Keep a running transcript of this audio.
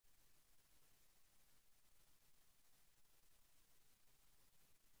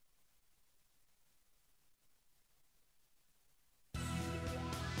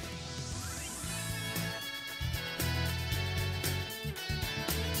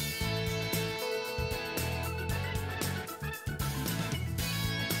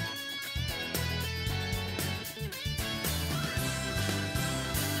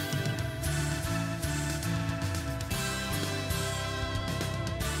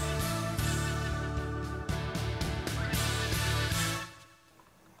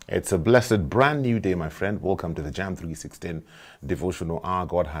It's a blessed brand new day, my friend. Welcome to the Jam 316 devotional hour.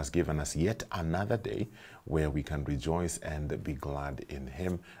 God has given us yet another day where we can rejoice and be glad in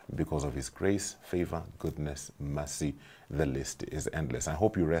Him because of His grace, favor, goodness, mercy. The list is endless. I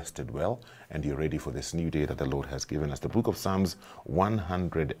hope you rested well and you're ready for this new day that the Lord has given us. The book of Psalms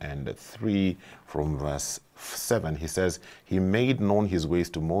 103 from verse 7, he says, He made known His ways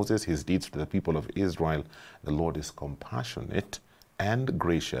to Moses, His deeds to the people of Israel. The Lord is compassionate and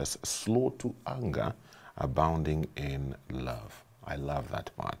gracious, slow to anger, abounding in love. I love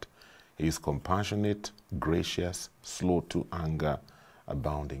that part. He is compassionate, gracious, slow to anger,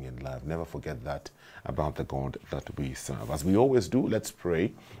 abounding in love. Never forget that about the God that we serve. As we always do, let's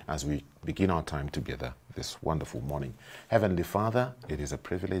pray as we begin our time together this wonderful morning. Heavenly Father, it is a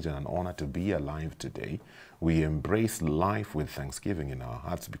privilege and an honor to be alive today. We embrace life with thanksgiving in our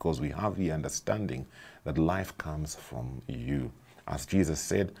hearts because we have the understanding that life comes from you. As Jesus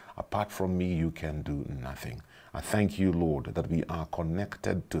said, apart from me, you can do nothing. I thank you, Lord, that we are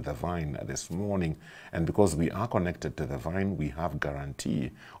connected to the vine this morning. And because we are connected to the vine, we have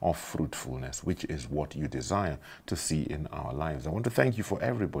guarantee of fruitfulness, which is what you desire to see in our lives. I want to thank you for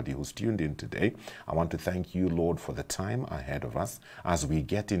everybody who's tuned in today. I want to thank you, Lord, for the time ahead of us as we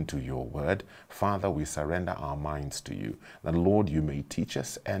get into your word. Father, we surrender our minds to you. That, Lord, you may teach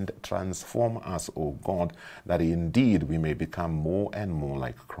us and transform us, O God, that indeed we may become more and more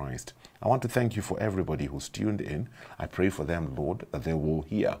like Christ. I want to thank you for everybody who's tuned in. I pray for them, Lord, that they will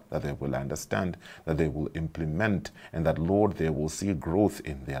hear, that they will understand, that they will implement, and that, Lord, they will see growth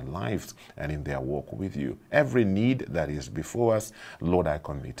in their lives and in their walk with you. Every need that is before us, Lord, I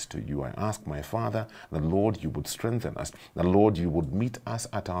commit to you. I ask, my Father, that, Lord, you would strengthen us, that, Lord, you would meet us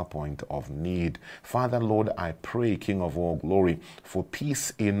at our point of need. Father, Lord, I pray, King of all glory, for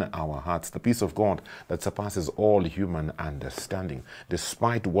peace in our hearts, the peace of God that surpasses all human understanding.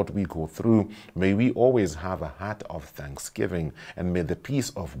 Despite what we go through, may we always have a heart of thanksgiving, and may the peace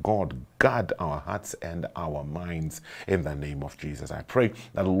of God guard our hearts and our minds in the name of Jesus. I pray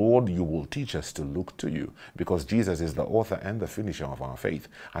that, Lord, you will teach us to look to you because Jesus is the author and the finisher of our faith.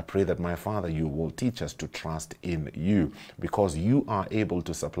 I pray that, my Father, you will teach us to trust in you because you are able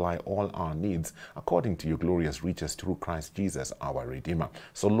to supply all our needs according to your glorious riches through Christ Jesus, our Redeemer.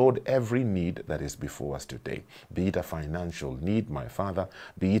 So, Lord, every need that is before us today, be it a financial need, my Father,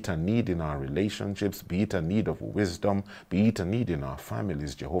 be it a need in our relationships, be it a need of wisdom, be it a need in our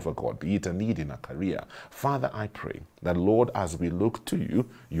families, Jehovah God, be it a need in a career. Father, I pray that, Lord, as we look to you,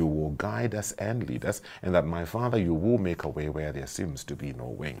 you will guide us and lead us, and that, my Father, you will make a way where there seems to be no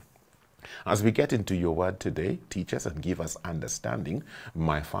way. As we get into your word today, teach us and give us understanding.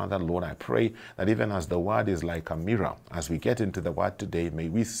 My Father, Lord, I pray that even as the word is like a mirror, as we get into the word today, may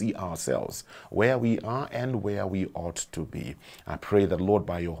we see ourselves where we are and where we ought to be. I pray that, Lord,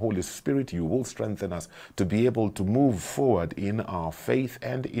 by your Holy Spirit, you will strengthen us to be able to move forward in our faith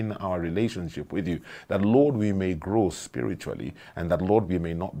and in our relationship with you. That, Lord, we may grow spiritually, and that, Lord, we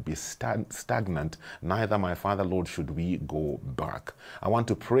may not be stagnant. Neither, my Father, Lord, should we go back. I want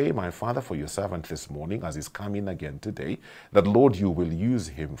to pray, my Father, for your servant this morning as he's coming again today, that, Lord, you will use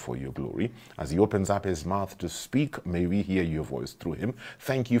him for your glory. As he opens up his mouth to speak, may we hear your voice through him.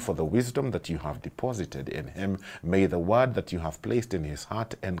 Thank you for the wisdom that you have deposited in him. May the word that you have placed in his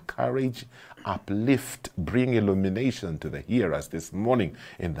heart encourage, uplift, bring illumination to the hearers this morning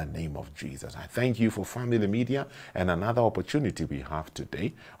in the name of Jesus. I thank you for Family Media and another opportunity we have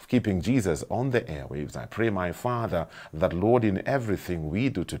today of keeping Jesus on the airwaves. I pray, my Father, that, Lord, in everything we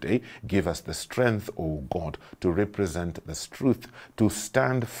do today, give us the strength, O God, to represent this truth, to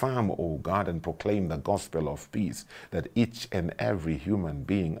stand firm, O God, and proclaim the gospel of peace that each and every human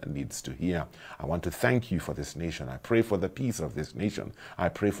being needs to hear. I want to thank you for this nation. I pray for the peace of this nation. I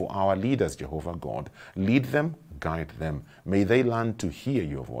pray for our leaders, Jehovah God. Lead them, guide them. May they learn to hear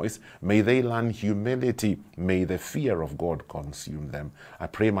your voice. May they learn humility. May the fear of God consume them. I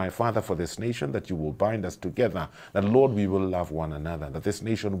pray, my Father, for this nation, that you will bind us together, that, Lord, we will love one another, that this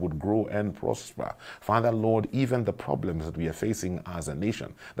nation would grow and prosper. Father, Lord, even the problems that we are facing as a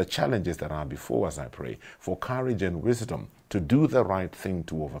nation, the challenges that are before us, I pray for courage and wisdom to do the right thing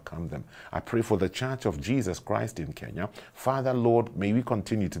to overcome them. I pray for the Church of Jesus Christ in Kenya. Father, Lord, may we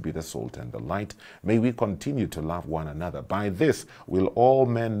continue to be the salt and the light. May we continue to love one another. By this will all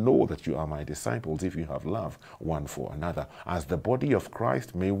men know that you are my disciples, if you have love one for another. As the body of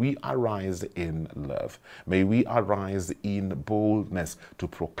Christ, may we arise in love. May we arise in boldness to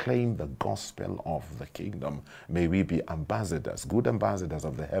proclaim the gospel of the kingdom. May we be ambassadors, good ambassadors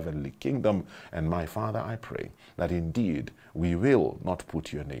of the heavenly kingdom. And my Father, I pray that indeed we will not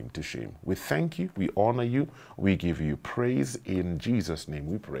put your name to shame. We thank you, we honor you, we give you praise. In Jesus'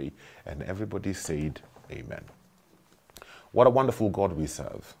 name we pray. And everybody said, amen. What a wonderful God we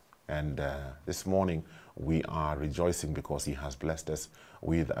serve. And this morning we are rejoicing because he has blessed us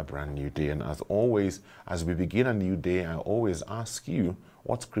with a brand new day. And as always, as we begin a new day, I always ask you,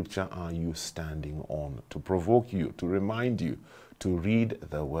 what scripture are you standing on? To provoke you, to remind you, to read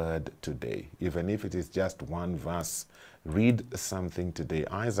the word today. Even if it is just one verse, read something today.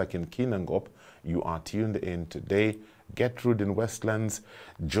 Isaac in Kinangop, you are tuned in today. Gertrude in Westlands,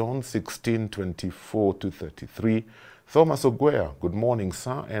 John 16:24-33. Thomas Ogwea, good morning,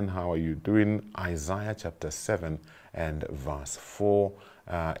 sir, and how are you doing? Isaiah chapter 7 and verse 4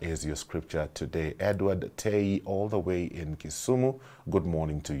 is your scripture today. Edward Tei, all the way in Kisumu, good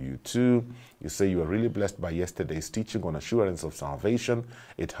morning to you too. You say you were really blessed by yesterday's teaching on assurance of salvation.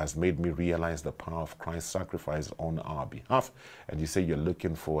 It has made me realize the power of Christ's sacrifice on our behalf. And you say you're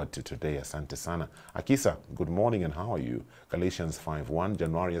looking forward to today. Asante sana. Akisa, good morning, and how are you? Galatians 5:1,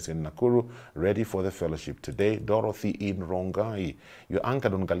 Januarius in Nakuru, ready for the fellowship today. Dorothy in Rongai, you're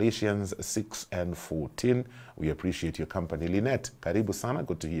anchored on Galatians 6 and 14. We appreciate your company. Lynette, karibu sana,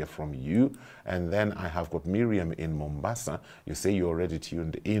 good to hear from you. And then I have got Miriam in Mombasa. You say you're already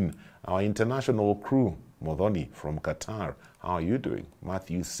tuned in. Our international crew, Modoni from Qatar, how are you doing?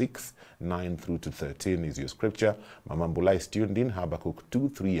 Matthew 6:9-13 is your scripture. Mama Mbula is tuned in. Habakkuk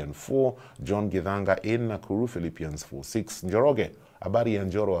 2:3 and 4. John Githanga in Nakuru, Philippians 4:6. Njoroge, habari ya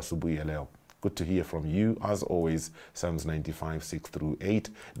Njoro asubuhi ya leo. Good to hear from you, as always. Psalms 95:6-8.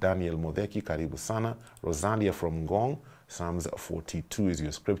 Daniel Modeki, karibu sana. Rosalia from Ngong, Psalms 42 is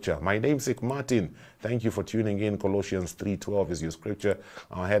your scripture. My namesake Martin, thank you for tuning in. Colossians 3:12 is your scripture.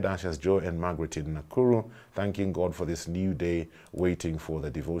 Our head ushers Joe and Margaret in Nakuru, thanking God for this new day, waiting for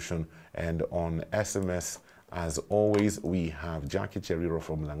the devotion. And on SMS, as always, we have Jackie Cheriro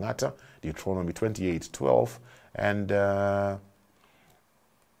from Langata, Deuteronomy 28:12. And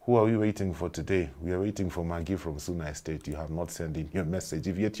who are we waiting for today? We are waiting for Maggie from Suna Estate. You have not sent in your message.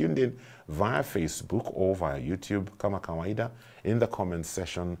 If you're tuned in via Facebook or via YouTube, kama kawaida, in the comments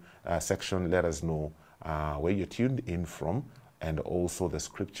section, let us know where you're tuned in from, and also the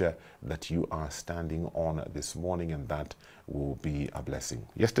scripture that you are standing on this morning, and that will be a blessing.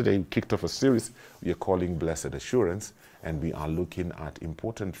 Yesterday, we kicked off a series we are calling Blessed Assurance, and we are looking at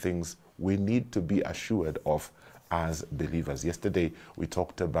important things we need to be assured of as believers. Yesterday, we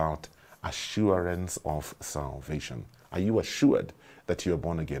talked about assurance of salvation. Are you assured that you are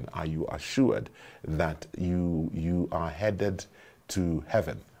born again? Are you assured that you are headed to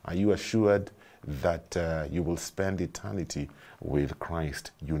heaven? Are you assured that you will spend eternity with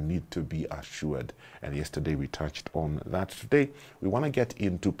Christ? You need to be assured. And yesterday we touched on that. Today we want to get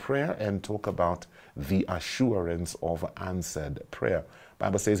into prayer and talk about the assurance of answered prayer.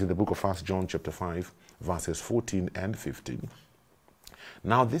 Bible says in the book of 1 John chapter 5, verses 14 and 15.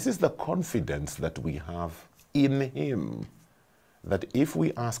 Now this is the confidence that we have in him, that if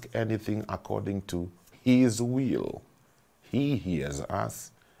we ask anything according to his will, he hears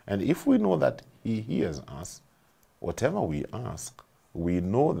us. And if we know that he hears us, whatever we ask, we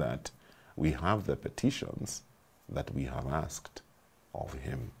know that we have the petitions that we have asked of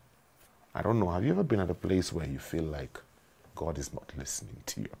him. I don't know, have you ever been at a place where you feel like God is not listening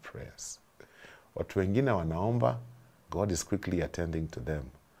to your prayers? Watu wengine wanaomba, God is quickly attending to them.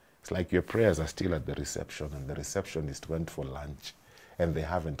 It's like your prayers are still at the reception, and the receptionist went for lunch and they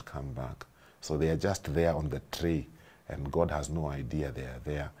haven't come back. So they are just there on the tray, and God has no idea they are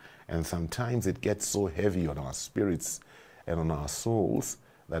there. And sometimes it gets so heavy on our spirits and on our souls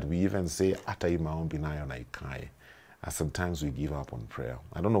that we even say, "Ata hii maombi nayo na ikae." And sometimes we give up on prayer.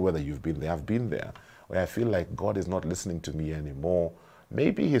 I don't know whether you've been there. I've been there, where I feel like God is not listening to me anymore.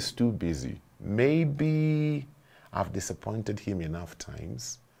 Maybe he's too busy. Maybe I've disappointed him enough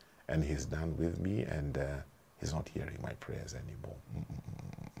times and he's done with me, and he's not hearing my prayers anymore.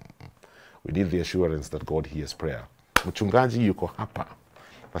 We need the assurance that God hears prayer. Mchungaji yuko hapa.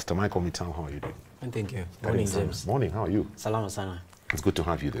 Pastor Michael Mitau, how are you doing? Thank you. Morning, James. Morning, how are you? Salama sana. It's good to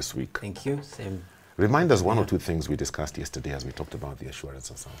have you this week. Thank you. Same. Remind us one or two things we discussed yesterday as we talked about the assurance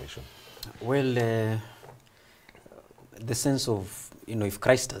of salvation. Well, the sense of, if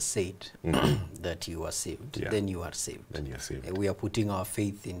Christ has said that you are saved, then you are saved. Then you are saved. We are putting our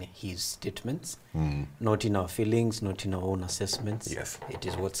faith in his statements, not in our feelings, not in our own assessments. Yes. It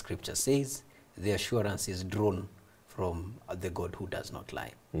is what Scripture says. The assurance is drawn from the God who does not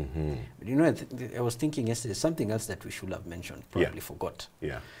lie. But I was thinking yesterday, something else that we should have mentioned, probably forgot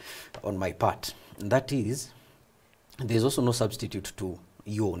on my part. And that is, there's also no substitute to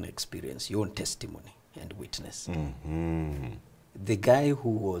your own experience, your own testimony and witness. The guy who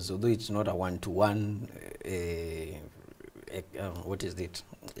was, although it's not a one-to-one, what is it?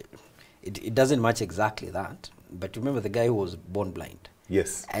 It doesn't match exactly that. But remember the guy who was born blind.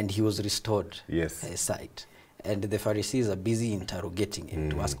 Yes. And he was restored his sight. And the Pharisees are busy interrogating him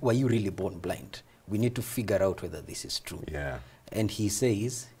to ask, were you really born blind? We need to figure out whether this is true. Yeah. And he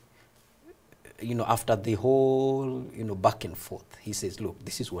says, after the whole, back and forth, he says, look,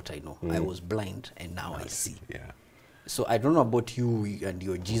 this is what I know. I was blind and now I see. Yeah. So I don't know about you and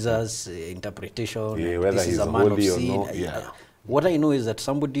your Jesus interpretation. Yeah, whether this he's is a man of holy or sin. not. Yeah. What I know is that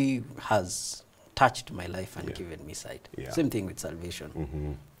somebody has touched my life and given me sight. Yeah. Same thing with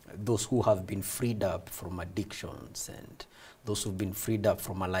salvation. Those who have been freed up from addictions and those who've been freed up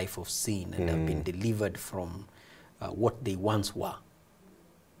from a life of sin and have been delivered from what they once were.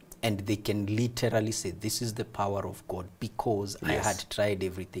 And they can literally say, this is the power of God because I had tried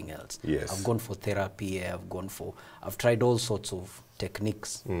everything else. Yes. I've gone for therapy, I've tried all sorts of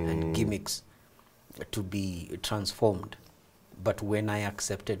techniques and gimmicks to be transformed. But when I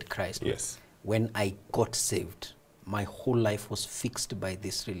accepted Christ, when I got saved, my whole life was fixed by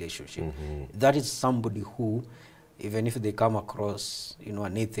this relationship. That is somebody who, even if they come across,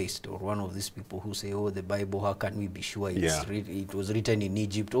 an atheist or one of these people who say, oh, the Bible, how can we be sure it was written in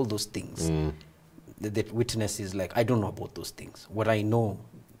Egypt, all those things. The witness is like, I don't know about those things. What I know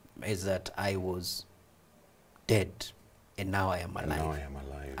is that I was dead and now I am alive. Now I am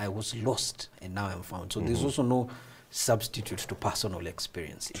alive. I was lost and now I am found. So there's also no substitute to personal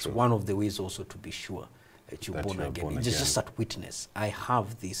experience. It's one of the ways also to be sure that you're born again. It's just that witness. I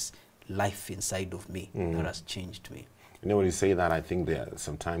have this life inside of me that has changed me. When you say that, I think that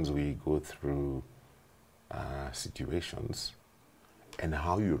sometimes we go through situations and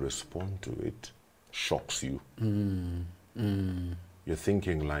how you respond to it shocks you. You're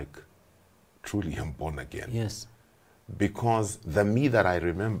thinking like, truly I'm born again. Yes. Because the me that I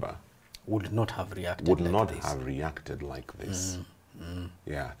remember would not have reacted like this.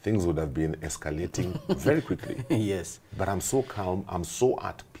 Yeah, things would have been escalating very quickly. Yes. But I'm so calm, I'm so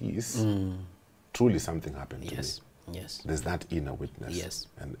at peace. Truly something happened to me. Yes. There's that inner witness. Yes.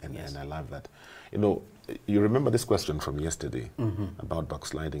 And I love that. You remember this question from yesterday about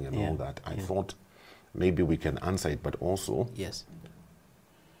backsliding and all that. I thought maybe we can answer it, but also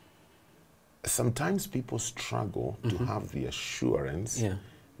sometimes people struggle to have the assurance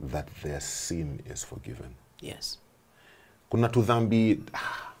that their sin is forgiven. Yes. Kuna tudhambi.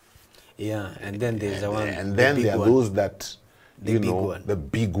 Yeah, and then there's the one. And then there are those that, the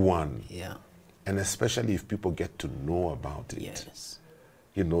big one. Yeah. And especially if people get to know about it. Yes.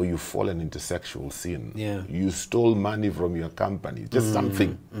 You've fallen into sexual sin. Yeah. You stole money from your company, just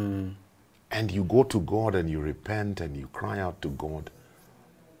something. And you go to God and you repent and you cry out to God.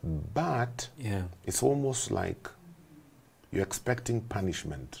 But it's almost like you're expecting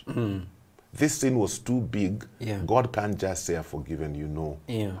punishment. This sin was too big. God can't just say, I've forgiven you.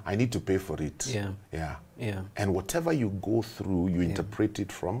 I need to pay for it. And whatever you go through, you interpret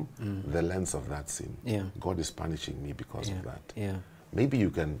it from the lens of that sin. God is punishing me because of that. Maybe you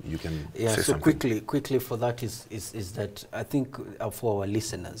can say so something. quickly for that is that I think for our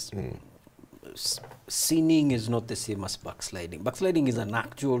listeners, sinning is not the same as backsliding. Backsliding is an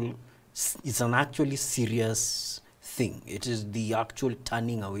actually serious thing. It is the actual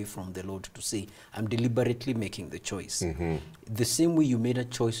turning away from the Lord to say, I'm deliberately making the choice. The same way you made a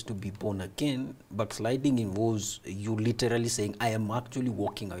choice to be born again, backsliding involves you literally saying, I am actually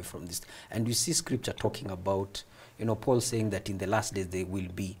walking away from this. And you see Scripture talking about, Paul saying that in the last days there will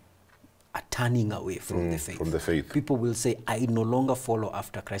be a turning away from the faith. From the faith. People will say, I no longer follow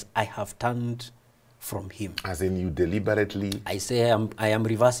after Christ. I have turned from him. As in you deliberately... I say I am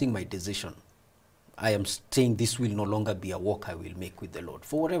reversing my decision. I am saying this will no longer be a walk I will make with the Lord.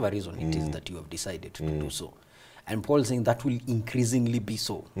 For whatever reason it is that you have decided to do so. And Paul is saying that will increasingly be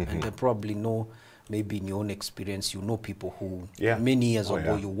so. And I probably know, maybe in your own experience, people who many years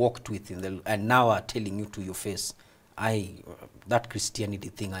ago you walked with and now are telling you to your face, that Christianity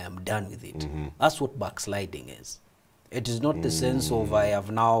thing, I am done with it. That's what backsliding is. It is not the sense of I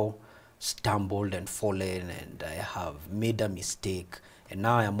have now stumbled and fallen and I have made a mistake and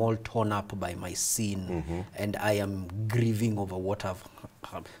now I am all torn up by my sin, and I am grieving over what I've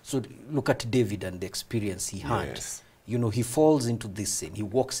had. So look at David and the experience he had. Yes. You know, he falls into this sin. He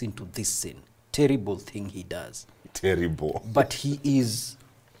walks into this sin. Terrible thing he does. Terrible. But he is,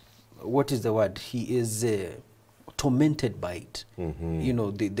 what is the word? He is tormented by it. You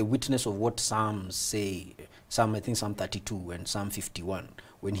know, the witness of what Psalms say, I think Psalm 32 and Psalm 51,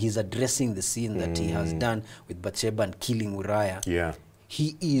 when he's addressing the sin that he has done with Bathsheba and killing Uriah. Yeah.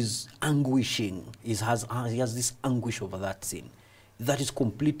 He is anguishing. He has this anguish over that sin. That is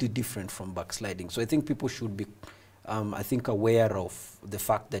completely different from backsliding. So I think people should be, I think, aware of the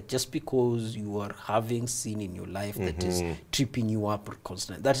fact that just because you are having sin in your life that is tripping you up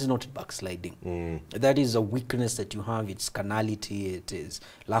constantly, that is not backsliding. That is a weakness that you have. It's carnality. It is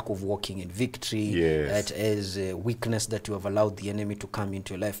lack of walking in victory. Yes. It is a weakness that you have allowed the enemy to come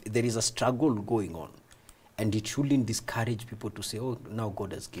into your life. There is a struggle going on. And it shouldn't discourage people to say, oh, now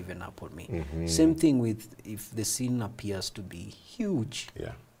God has given up on me. Same thing with if the sin appears to be huge.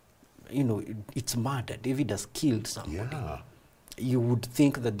 Yeah. You know, it's murder. David has killed somebody. Yeah. You would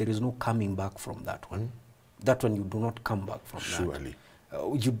think that there is no coming back from that one. That one, you do not come back from Surely.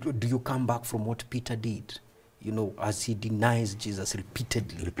 that. Do you come back from what Peter did? You know, as he denies Jesus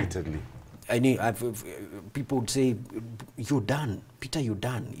repeatedly. Repeatedly. I mean, people would say, you're done. Peter, you're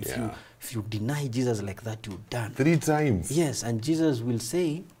done. If you deny Jesus like that, you're done. 3 times. Yes, and Jesus will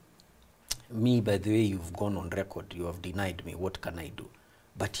say, me, by the way, you've gone on record. You have denied me. What can I do?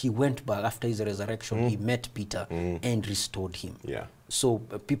 But he went back after his resurrection. He met Peter and restored him. Yeah. So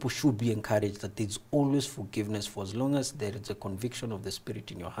people should be encouraged that there's always forgiveness for as long as there is a conviction of the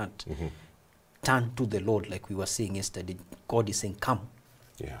Spirit in your heart. Turn to the Lord, like we were saying yesterday. God is saying, come.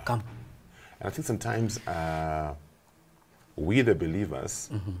 Yeah. Come. And I think sometimes we, the believers,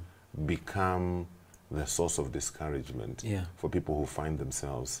 become the source of discouragement for people who find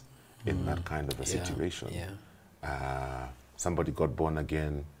themselves in that kind of a situation. Somebody got born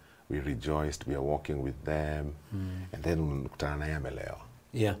again, we rejoiced, we are walking with them, and then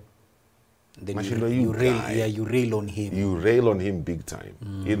yeah. Then you rail on him. You rail on him big time.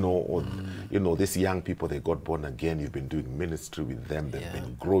 You know, or, you know, these young people, they got born again, you've been doing ministry with them, they've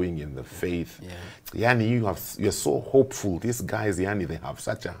been growing in the faith. Yani, you're so hopeful. These guys, Yani, they have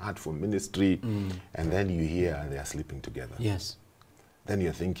such a heart for ministry, and then you hear they are sleeping together. Yes. Then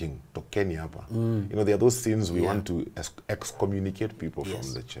you're thinking, Tokeni hapa. You know, there are those sins we want to excommunicate people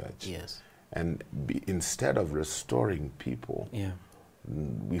from the church. Yes. And instead of restoring people,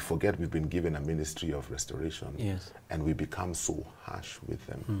 we forget we've been given a ministry of restoration, and we become so harsh with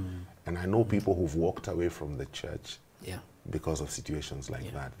them. And I know people who've walked away from the church because of situations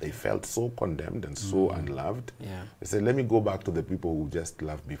like that. They felt so condemned and so unloved. They said, let me go back to the people who just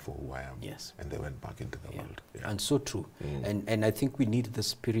loved me for who I am. And they went back into the world. And so true. And I think we need the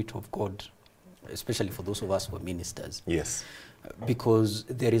Spirit of God, especially for those of us who are ministers. Yes. Because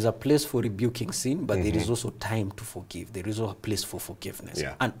there is a place for rebuking sin, but there is also time to forgive. There is also a place for forgiveness.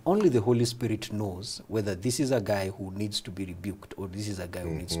 And only the Holy Spirit knows whether this is a guy who needs to be rebuked or this is a guy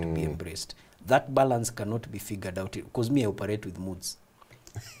who needs to be embraced. That balance cannot be figured out, because me, I operate with moods.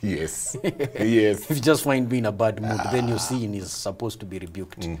 Yes. Yes. If you just find me in a bad mood, then your sin is supposed to be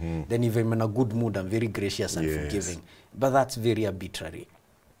rebuked. Then if I'm in a good mood, I'm very gracious and forgiving. But that's very arbitrary.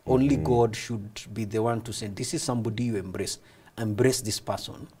 Only God should be the one to say, this is somebody you embrace. Embrace this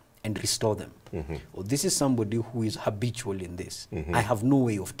person and restore them. Or this is somebody who is habitual in this. I have no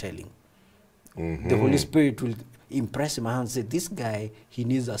way of telling. The Holy Spirit will impress him and say, this guy, he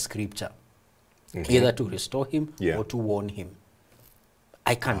needs a scripture. Either to restore him or to warn him.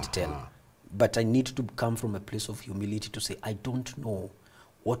 I can't tell. But I need to come from a place of humility to say, I don't know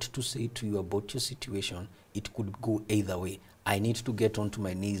what to say to you about your situation. It could go either way. I need to get onto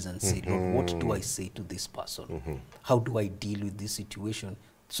my knees and say, Lord, what do I say to this person? How do I deal with this situation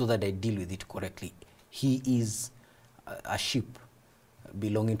so that I deal with it correctly? He is a sheep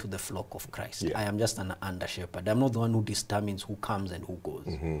belonging to the flock of Christ. I am just an under shepherd. I'm not the one who determines who comes and who goes.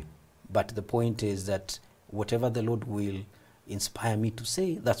 But the point is that whatever the Lord will inspire me to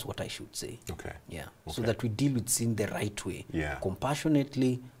say, that's what I should say. So that we deal with sin the right way.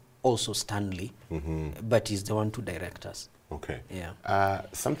 Compassionately, also sternly, but he's the one to direct us.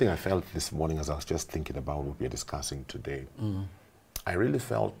 Something I felt this morning as I was just thinking about what we're discussing today, I really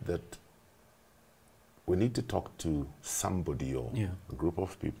felt that we need to talk to somebody or a group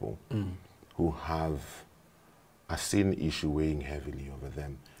of people who have a sin issue weighing heavily over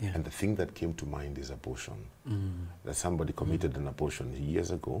them. And the thing that came to mind is abortion. That somebody committed an abortion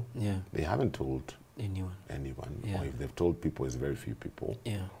years ago. They haven't told anyone. Or if they've told people, it's very few people.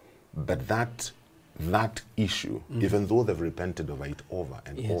 But that that issue, even though they've repented of it over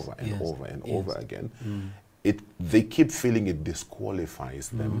and over and over and over again, they keep feeling it disqualifies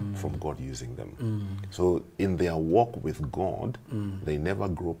them from God using them. So in their walk with God, they never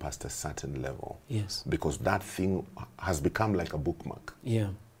grow past a certain level. Because that thing has become like a bookmark.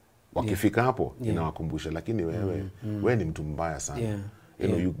 Wakifika hapo inawakumbusha, lakini wewe ni mtu mbaya sana. You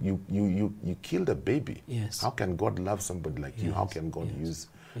know, you killed a baby. How can God love somebody like you? How can God use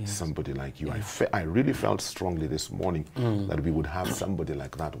somebody like you? I really felt strongly this morning that we would have somebody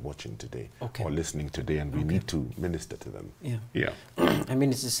like that watching today or listening today, and we need to minister to them. I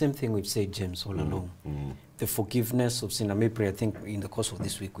mean, it's the same thing we've said, James, all along. The forgiveness of sin. I think in the course of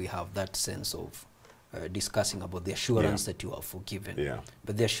this week we have that sense of discussing about the assurance that you are forgiven.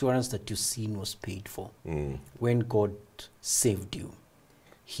 But the assurance that your sin was paid for. When God saved you,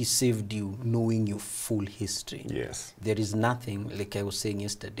 he saved you knowing your full history. There is nothing, like I was saying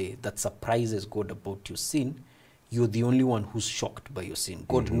yesterday, that surprises God about your sin. You're the only one who's shocked by your sin.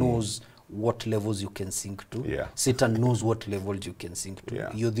 God knows what levels you can sink to. Satan knows what levels you can sink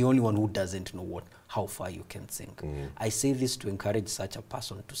to. You're the only one who doesn't know how far you can sink. I say this to encourage such a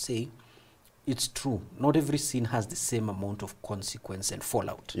person to say, it's true. Not every sin has the same amount of consequence and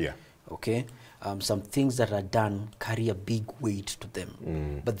fallout. Okay? Some things that are done carry a big weight to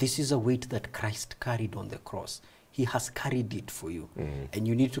them. But this is a weight that Christ carried on the cross. He has carried it for you. And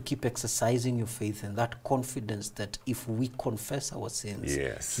you need to keep exercising your faith and that confidence that if we confess our sins,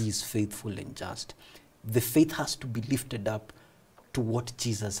 he is faithful and just. The faith has to be lifted up to what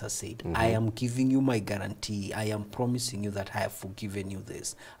Jesus has said. I am giving you my guarantee. I am promising you that I have forgiven you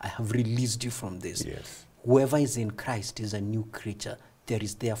this. I have released you from this. Whoever is in Christ is a new creature. There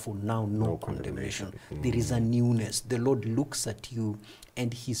is therefore now no condemnation. There is a newness. The Lord looks at you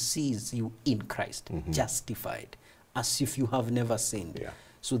and he sees you in Christ, justified, as if you have never sinned.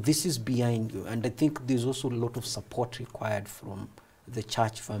 So this is behind you. And I think there's also a lot of support required from the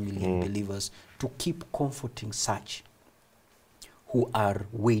church family and believers to keep comforting such who are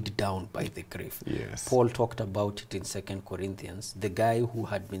weighed down by the grief. Paul talked about it in 2 Corinthians, the guy who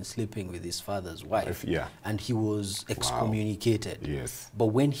had been sleeping with his father's wife, and he was excommunicated. But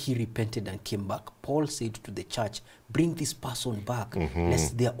when he repented and came back, Paul said to the church, bring this person back,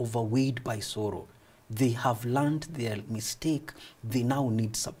 lest they are overweighted by sorrow. They have learned their mistake. They now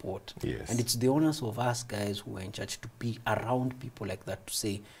need support. And it's the honors of us guys who are in church to be around people like that, to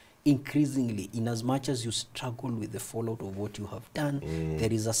say, increasingly, in as much as you struggle with the fallout of what you have done,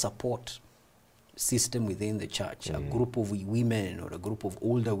 there is a support system within the church, a group of women or a group of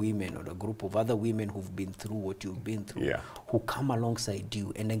older women or a group of other women who've been through what you've been through, who come alongside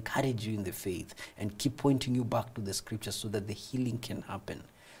you and encourage you in the faith and keep pointing you back to the scriptures so that the healing can happen,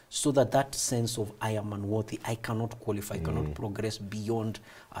 so that that sense of I am unworthy, I cannot qualify, I cannot progress beyond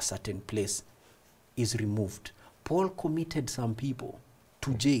a certain place is removed. Paul committed some people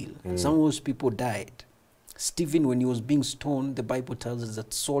to jail. Some of those people died. Stephen, when he was being stoned, the Bible tells us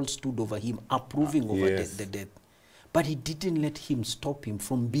that Saul stood over him, approving over the death. But he didn't let him stop him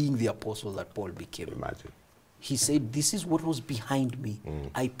from being the apostle that Paul became. Imagine. He said, this is what was behind me.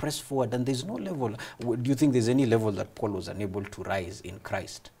 I press forward, and there's no level. Do you think there's any level that Paul was unable to rise in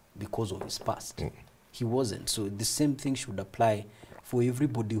Christ because of his past? He wasn't. So the same thing should apply for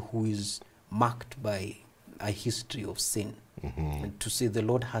everybody who is marked by a history of sin. And to say the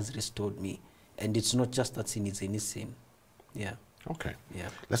Lord has restored me. And it's not just that sin, it's any sin. Okay.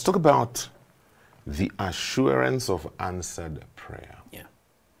 Let's talk about the assurance of answered prayer.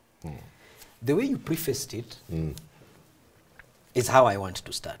 The way you prefaced it is how I want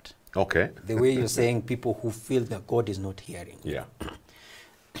to start. The way you're saying people who feel that God is not hearing.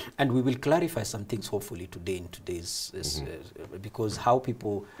 And we will clarify some things hopefully today in today's, because how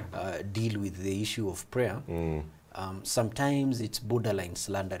people deal with the issue of prayer, sometimes it's borderline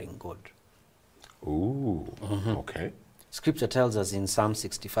slandering God. Scripture tells us in Psalm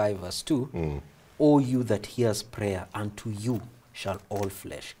 65 verse 2, O you that hears prayer, unto you shall all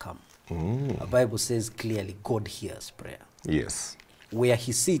flesh come. The Bible says clearly God hears prayer. Where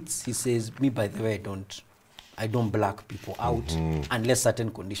he sits, he says, me by the way, I don't black people out unless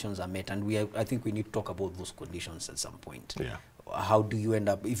certain conditions are met. And I think we need to talk about those conditions at some point. How do you end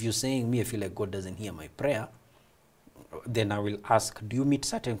up, if you're saying me, I feel like God doesn't hear my prayer, then I will ask, do you meet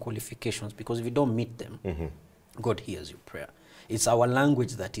certain qualifications? Because if you don't meet them, God hears your prayer. It's our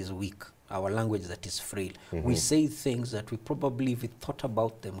language that is weak, our language that is frail. We say things that we probably, if we thought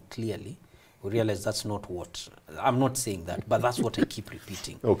about them clearly, we realize that's not what, I'm not saying that, but that's what I keep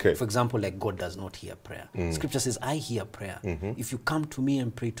repeating. For example, like God does not hear prayer. Scripture says, I hear prayer. If you come to me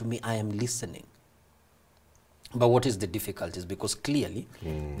and pray to me, I am listening. But what is the difficulties? Because clearly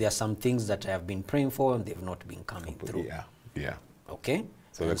there are some things that I have been praying for and they've not been coming through. Yeah, yeah. Okay?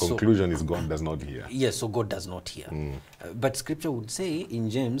 So the conclusion is God does not hear. Yes, so God does not hear. But scripture would say in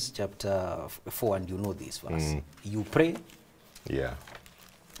James chapter 4, and you know this verse, you pray, yeah,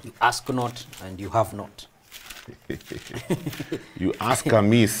 you ask not, and you have not. You ask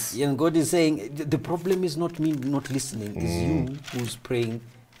amiss. And God is saying, the problem is not me not listening, it's you who's praying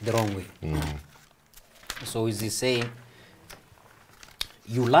the wrong way. So is he saying,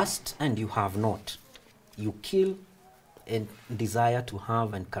 you lust and you have not. You kill and desire to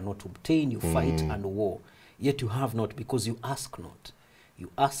have and cannot obtain. You fight and war, yet you have not because you ask not.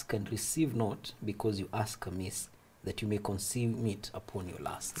 You ask and receive not because you ask amiss, that you may consume it upon your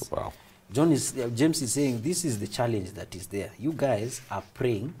lusts. Wow. James is saying this is the challenge that is there. You guys are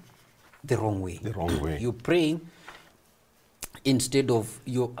praying the wrong way. The wrong way. You're praying instead of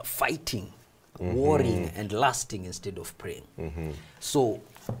you're fighting, warring and lasting instead of praying. So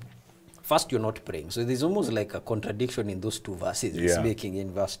first you're not praying. So there's almost like a contradiction in those two verses he's making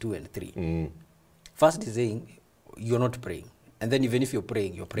in verse 2 and 3. First he's saying you're not praying. And then even if you're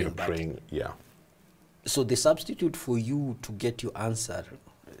praying bad. Yeah. So the substitute for you to get your answer,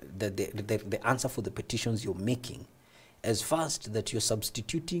 the answer for the petitions you're making, as first that you're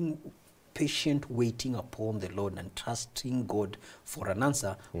substituting patient waiting upon the Lord and trusting God for an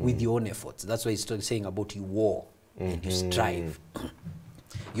answer with your own efforts. That's why he's saying about you war and you strive.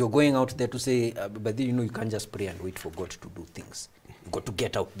 You're going out there to say, but then you can't just pray and wait for God to do things. You've got to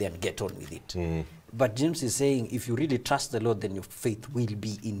get out there and get on with it. But James is saying, if you really trust the Lord, then your faith will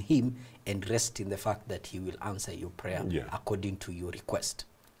be in him and rest in the fact that he will answer your prayer according to your request.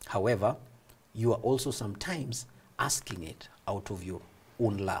 However, you are also sometimes asking it out of your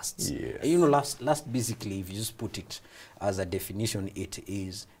own lusts. Yes. Lust basically, if you just put it as a definition, it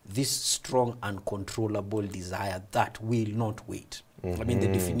is this strong, uncontrollable desire that will not wait. I mean, the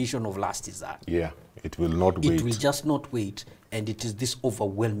definition of lust is that. Yeah, it will not wait. It will just not wait, and it is this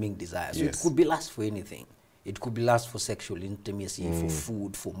overwhelming desire. So it could be lust for anything. It could be lust for sexual intimacy, for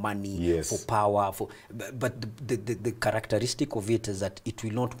food, for money, for power. But the characteristic of it is that it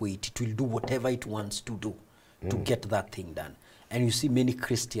will not wait. It will do whatever it wants to do to get that thing done. And you see many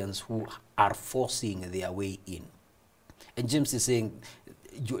Christians who are forcing their way in. And James is saying,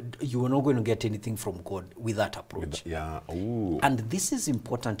 you are not going to get anything from God with that approach. And this is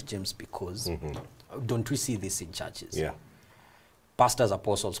important, James, because don't we see this in churches? Yeah. Pastors,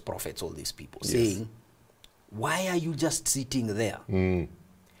 apostles, prophets, all these people saying, why are you just sitting there?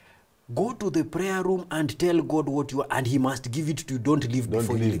 Go to the prayer room and tell God what you want, and he must give it to you. Don't leave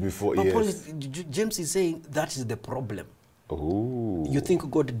before you leave. James is saying that is the problem. You think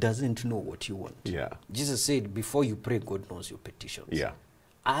God doesn't know what you want. Jesus said, before you pray, God knows your petitions.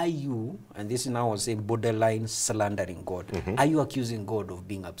 Are you, and this is now I was saying borderline slandering God, are you accusing God of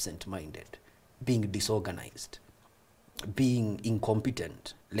being absent-minded, being disorganized, being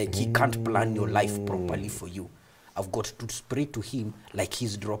incompetent, like he can't plan your life properly for you? I've got to pray to him like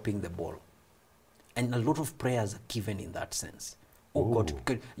he's dropping the ball. And a lot of prayers are given in that sense. Oh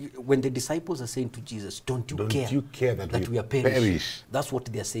God, when the disciples are saying to Jesus, don't you care that we are perish? That's what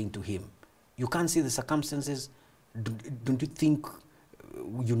they are saying to him. You can't see the circumstances. Don't you think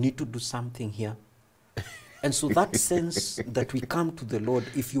you need to do something here? And so that sense that we come to the Lord,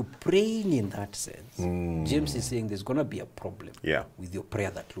 if you're praying in that sense, James is saying there's going to be a problem with your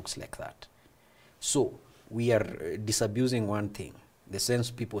prayer that looks like that. So we are disabusing one thing. The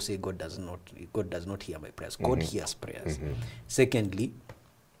sense people say God does not hear my prayers. God hears prayers. Secondly,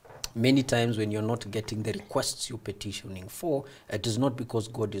 many times when you're not getting the requests you're petitioning for, it is not because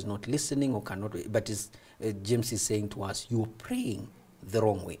God is not listening or cannot, but James is saying to us, you're praying the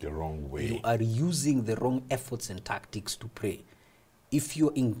wrong way. The wrong way. You are using the wrong efforts and tactics to pray. If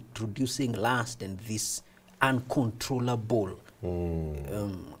you're introducing lust and this uncontrollable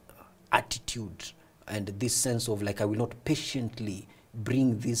attitude and this sense of like, I will not patiently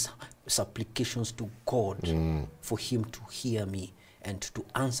bring these supplications to God for him to hear me and to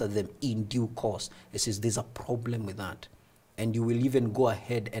answer them in due course. It says there's a problem with that. And you will even go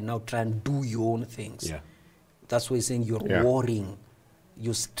ahead and now try and do your own things. That's why he's saying you're warring,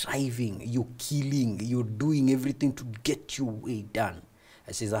 you're striving, you're killing, you're doing everything to get your way done.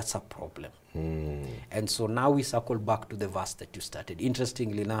 I say that's a problem. And so now we circle back to the verse that you started.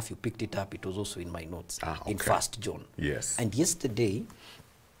 Interestingly enough, you picked it up. It was also in my notes in 1 John. And yesterday,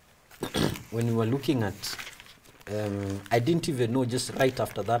 when we were looking at, I didn't even know just right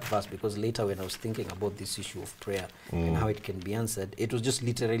after that verse, because later when I was thinking about this issue of prayer and how it can be answered, it was just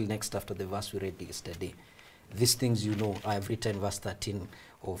literally next after the verse we read yesterday. These things you know, I have written verse 13,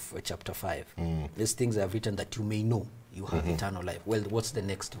 of chapter 5. These things I have written that you may know you have eternal life. Well, what's the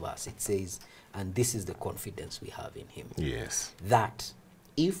next verse? It says, and this is the confidence we have in him. Yes. That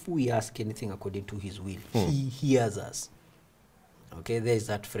if we ask anything according to his will, he hears us. Okay, there's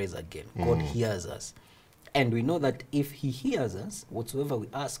that phrase again. God hears us. And we know that if he hears us, whatsoever we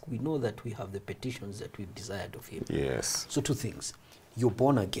ask, we know that we have the petitions that we've desired of him. Yes. So two things. You're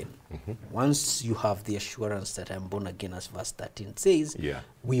born again. Once you have the assurance that I'm born again, as verse 13 says,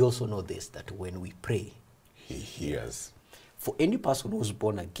 we also know this, that when we pray, he hears. For any person who's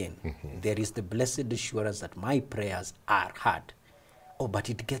born again, there is the blessed assurance that my prayers are heard. Oh, but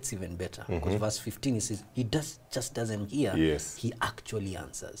it gets even better. Because verse 15, it says, he just doesn't hear. Yes. He actually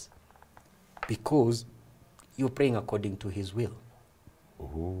answers. Because you're praying according to his will.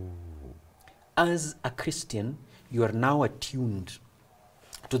 Ooh. As a Christian, you are now attuned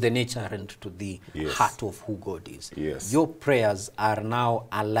to the nature and to the heart of who God is. Yes. Your prayers are now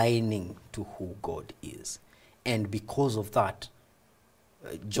aligning to who God is. And because of that,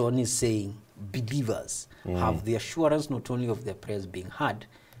 John is saying believers have the assurance not only of their prayers being heard,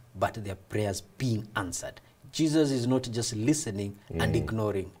 but their prayers being answered. Jesus is not just listening and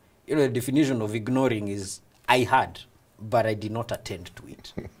ignoring. You know, the definition of ignoring is, I heard, but I did not attend to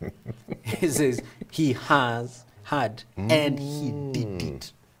it. He says, he has heard and he did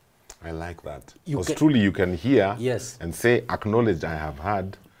it. I like that. You Because truly you can hear Yes. and say, acknowledge I have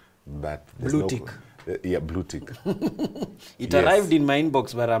heard, but there's Blue no... tick. Yeah, blue tick. It Yes. arrived in my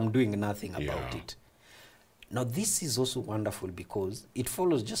inbox, but I'm doing nothing about Yeah. it. Now, this is also wonderful because it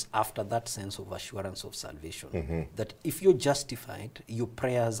follows just after that sense of assurance of salvation, that if you're justified, your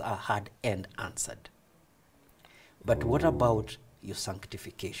prayers are heard and answered. But what about your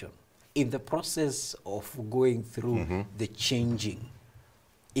sanctification? In the process of going through the changing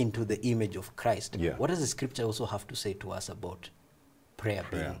into the image of Christ, what does the scripture also have to say to us about prayer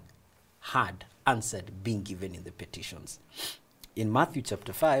being heard, answered, being given in the petitions? In Matthew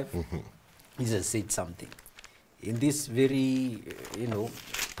chapter 5, Jesus said something. In this very,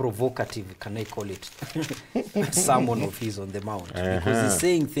 provocative, can I call it, sermon of his on the Mount. Because he's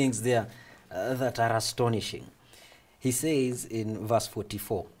saying things there that are astonishing. He says in verse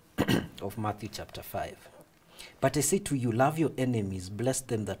 44 of Matthew chapter 5, but I say to you, love your enemies, bless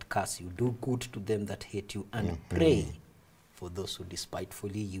them that curse you, do good to them that hate you, and pray for those who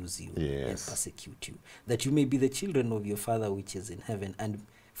despitefully use you and persecute you, that you may be the children of your Father which is in heaven. And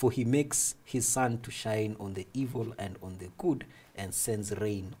for he makes his sun to shine on the evil and on the good, and sends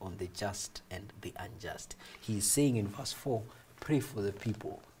rain on the just and the unjust. He is saying in verse 4, pray for the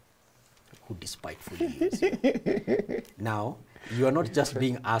people who despitefully use you. Now, you are not just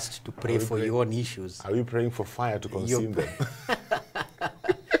being asked to pray for your own issues. Are we praying for fire to consume them?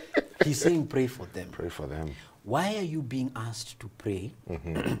 He's saying pray for them. Pray for them. Why are you being asked to pray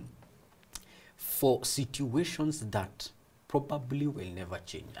for situations that probably will never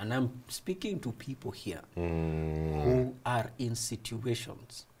change? And I'm speaking to people here who are in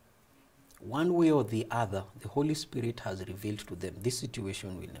situations. One way or the other, the Holy Spirit has revealed to them this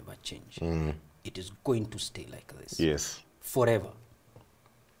situation will never change. It is going to stay like this. Yes. Forever.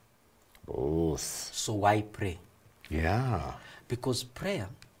 Both. So why pray? Yeah. Because prayer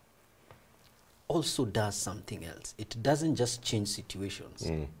also does something else. It doesn't just change situations.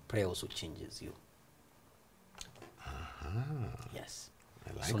 Prayer also changes you. Yes.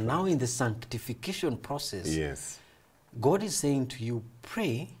 I like so that. now in the sanctification process, Yes. God is saying to you,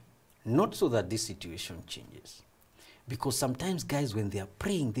 pray not so that this situation changes. Because sometimes guys, when they are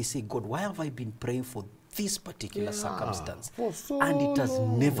praying, they say, God, why have I been praying for this particular circumstance? For so and it has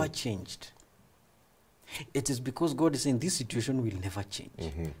long. never changed. It is because God is saying this situation will never change.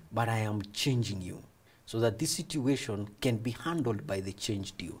 But I am changing you so that this situation can be handled by the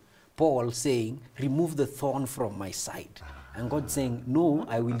changed you. Paul saying, remove the thorn from my side. And God saying, no,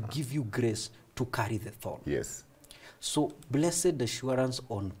 I will give you grace to carry the thorn. Yes. So, blessed assurance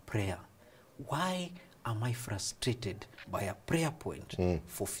on prayer. Why am I frustrated by a prayer point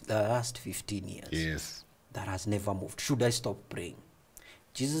for the last 15 years Yes. that has never moved? Should I stop praying?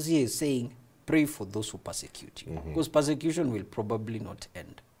 Jesus here is saying, pray for those who persecute you. Because persecution will probably not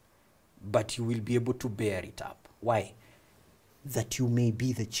end. But you will be able to bear it up. Why? That you may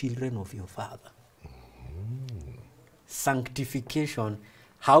be the children of your Father. Sanctification.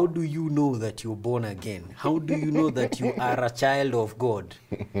 How do you know that you're born again? How do you know that you are a child of God?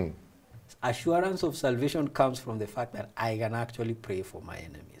 Assurance of salvation comes from the fact that I can actually pray for my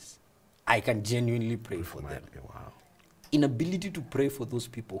enemies. I can genuinely pray for them. Wow. Inability to pray for those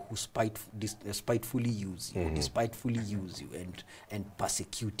people who spitefully use you, and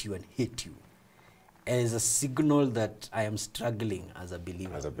persecute you and hate you. as a signal that I am struggling as a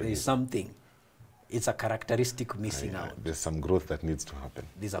believer. There is something. It's a characteristic missing out. There's some growth that needs to happen.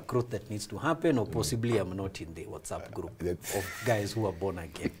 There's a growth that needs to happen, or possibly I'm not in the WhatsApp group of guys who are born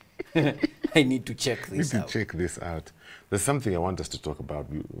again. I need to check this out. Check this out. There's something I want us to talk about.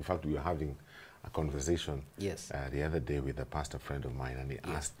 In fact, we were having a conversation the other day with a pastor friend of mine, and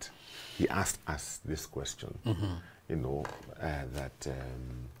he asked us this question. You know, that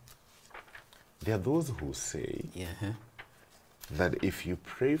there are those who say that if you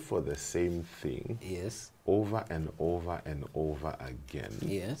pray for the same thing over and over and over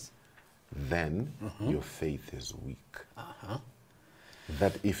again, then your faith is weak.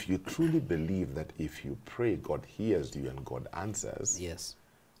 That if you truly believe that if you pray, God hears you and God answers,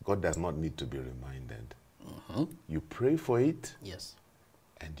 God does not need to be reminded. You pray for it,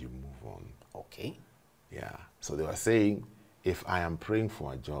 and you move on. Okay. Yeah. So they were saying, if I am praying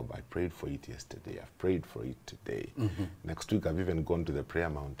for a job, I prayed for it yesterday, I've prayed for it today. Next week, I've even gone to the prayer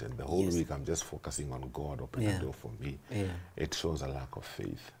mountain. The whole week, I'm just focusing on God, open a door for me. It shows a lack of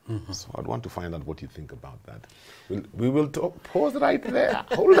faith. So I'd want to find out what you think about that. We will talk, pause right there.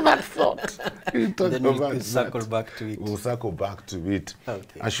 Hold that thought. Then we'll circle back to it. We'll circle back to it.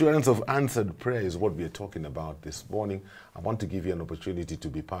 Okay. Assurance of answered prayer is what we are talking about this morning. I want to give you an opportunity to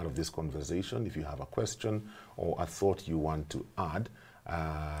be part of this conversation. If you have a question or a thought you want to add,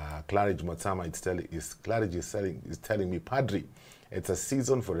 Claridge Matsama is telling me, Padri, it's a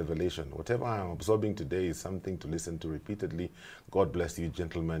season for revelation. Whatever I'm absorbing today is something to listen to repeatedly. God bless you,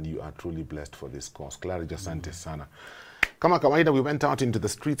 gentlemen. You are truly blessed for this cause. Claridge, asante sana. Kama kawaida, we went out into the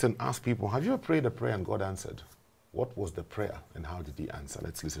streets and asked people, have you ever prayed a prayer and God answered? What was the prayer and how did he answer?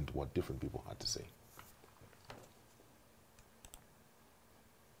 Let's listen to what different people had to say.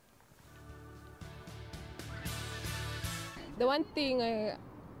 The one thing I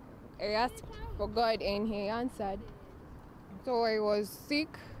asked for God and he answered. So I was sick.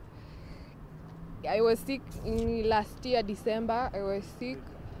 I was sick in last year, December. I was sick.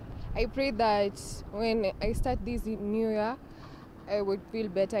 I prayed that when I start this new year, I would feel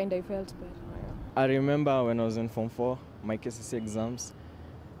better, and I felt better. I remember when I was in Form 4, my KCC exams,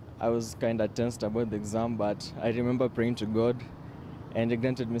 I was kind of tensed about the exam, but I remember praying to God and he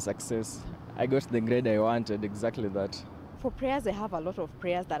granted me success. I got the grade I wanted, exactly that. For prayers, I have a lot of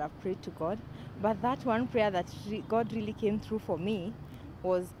prayers that I've prayed to God, but that one prayer that God really came through for me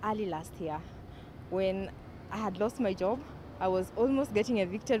was early last year. When I had lost my job, I was almost getting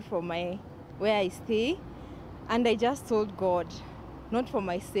evicted from where I stay, and I just told God, not for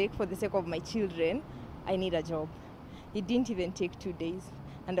my sake, for the sake of my children, I need a job. It didn't even take 2 days,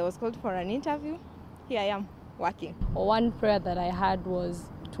 and I was called for an interview. Here I am, working. One prayer that I had was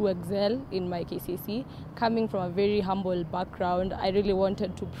to excel in my KCC. Coming from a very humble background, I really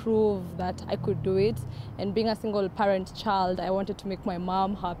wanted to prove that I could do it. And being a single parent child, I wanted to make my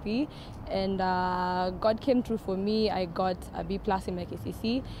mom happy. And God came through for me. I got a B+ in my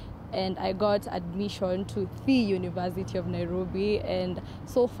KCC. And I got admission to the University of Nairobi. And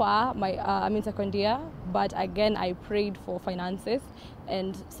so far, I'm in second year, but again, I prayed for finances.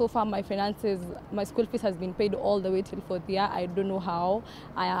 And so far, my school fees has been paid all the way till 4th year. I don't know how.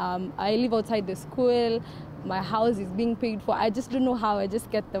 I live outside the school. My house is being paid for. I just don't know how. I just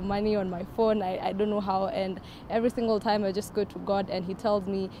get the money on my phone. I don't know how. And every single time I just go to God and he tells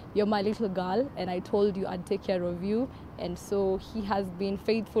me, you're my little girl, and I told you I'd take care of you. And so he has been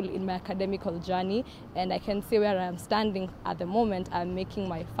faithful in my academical journey, and I can say where I'm standing at the moment, I'm making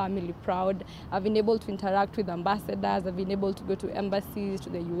my family proud. I've been able to interact with ambassadors, I've been able to go to embassies,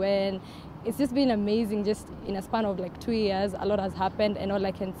 to the UN. It's just been amazing. Just in a span of like 2 years, a lot has happened, and all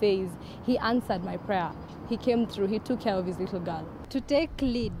I can say is he answered my prayer. He came through, he took care of his little girl. To take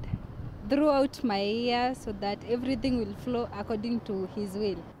lead throughout my year so that everything will flow according to his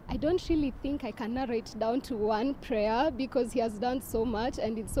will. I don't really think I can narrow it down to one prayer because he has done so much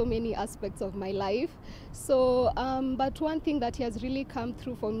and in so many aspects of my life. So, but one thing that he has really come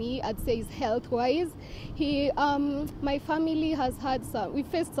through for me, I'd say, is health-wise. My family has had we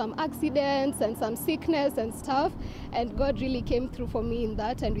faced some accidents and some sickness and stuff, and God really came through for me in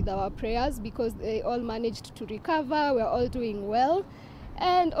that and with our prayers because they all managed to recover. We're all doing well.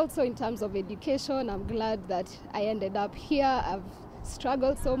 And also in terms of education, I'm glad that I ended up here. I've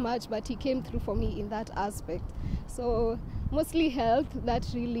struggled so much, but he came through for me in that aspect. So mostly health, it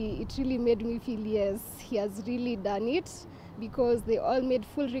really made me feel, yes, he has really done it, because they all made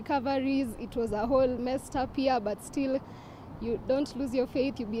full recoveries. It was a whole messed up year, but still, you don't lose your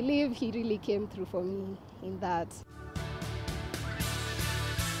faith, you believe. He really came through for me in that.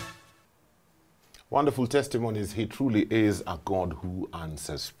 Wonderful testimonies. He truly is a God who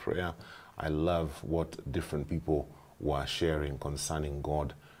answers prayer. I love what different people were sharing concerning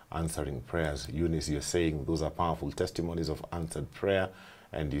God answering prayers. Eunice, you're saying those are powerful testimonies of answered prayer,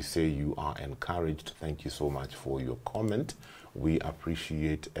 and you say you are encouraged. Thank you so much for your comment. We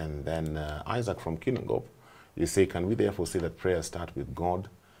appreciate. And then Isaac from Kinangop, you say, can we therefore say that prayers start with God,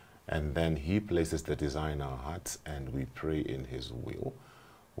 and then he places the desire in our hearts, and we pray in his will?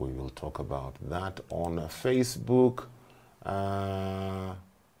 We will talk about that on Facebook.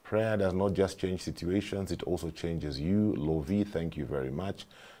 Prayer does not just change situations, it also changes you. Lovi, thank you very much.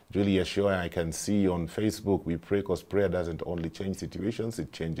 Julia Shoy, I can see on Facebook, we pray because prayer doesn't only change situations,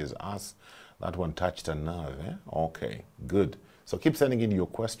 it changes us. That one touched a nerve, eh? Okay, good. So keep sending in your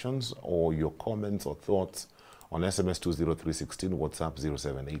questions or your comments or thoughts on SMS 20316, WhatsApp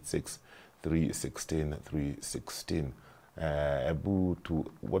 0786 316 316. Ebu, to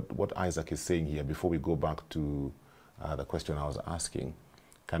what Isaac is saying here, before we go back to the question I was asking,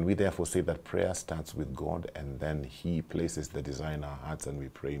 can we therefore say that prayer starts with God and then he places the desire in our hearts and we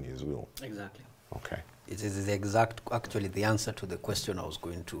pray in his will? Exactly. Okay. It is the exact, actually the answer to the question I was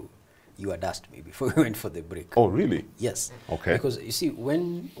going to, you had asked me before we went for the break. Oh, really? Yes. Okay. Because you see,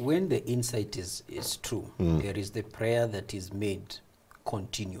 when the insight is true, there is the prayer that is made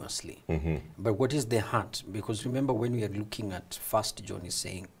continuously. But what is the heart? Because remember, when we are looking at 1 John is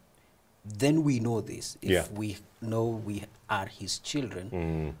saying, then we know this, if we know we are his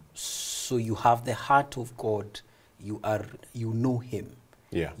children. So you have the heart of God, you know him.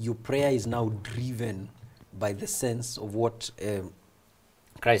 Your prayer is now driven by the sense of what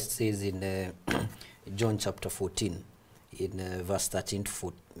Christ says in John chapter 14, in verse 13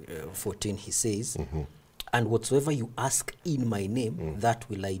 to 14, he says, and whatsoever you ask in my name, that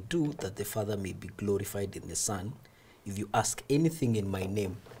will I do, that the Father may be glorified in the Son. If you ask anything in my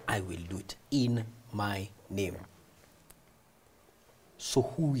name, I will do it in my name. So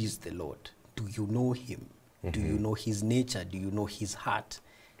who is the Lord? Do you know him? Do you know his nature? Do you know his heart?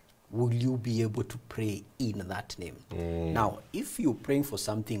 Will you be able to pray in that name? Now, if you're praying for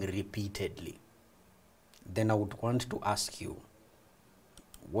something repeatedly, then I would want to ask you,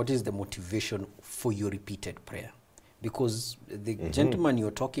 what is the motivation for your repeated prayer? Because the gentleman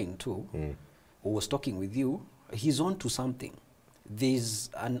you're talking to, who was talking with you, he's on to something. There's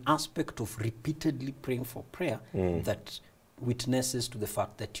an aspect of repeatedly praying for prayer that witnesses to the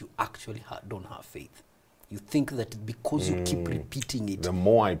fact that you actually don't have faith. You think that because you keep repeating it, the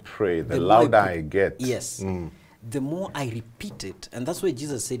more I pray, the louder I get. Yes. The more I repeat it, and that's why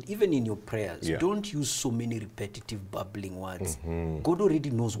Jesus said, even in your prayers, don't use so many repetitive babbling words. God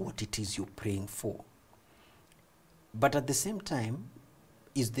already knows what it is you're praying for. But at the same time,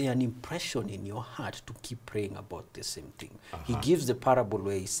 is there an impression in your heart to keep praying about the same thing? He gives the parable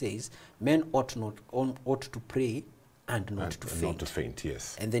where he says, men ought to pray and not to faint. Not to faint,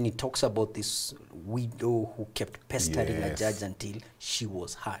 yes. And then he talks about this widow who kept pestering a judge until she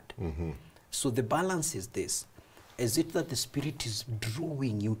was heard. So the balance is this. Is it that the Spirit is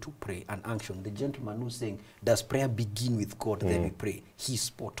drawing you to pray and action? The gentleman who's saying, does prayer begin with God, then we pray? He's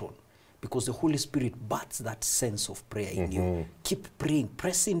spot on. Because the Holy Spirit births that sense of prayer in you. Keep praying.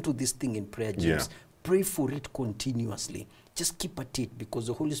 Press into this thing in prayer, James. Pray for it continuously. Just keep at it, because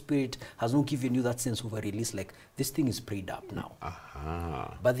the Holy Spirit has not given you that sense of a release, like this thing is prayed up now.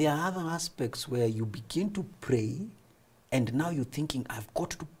 But there are other aspects where you begin to pray, and now you're thinking, I've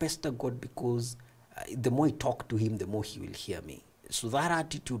got to pester God because the more I talk to him, the more he will hear me. So that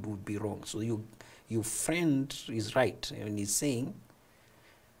attitude would be wrong. So your friend is right, and he's saying,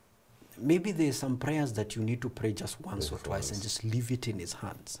 maybe there's some prayers that you need to pray just once or twice and just leave it in his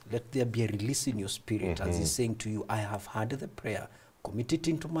hands. Let there be a release in your spirit as he's saying to you, I have heard the prayer, commit it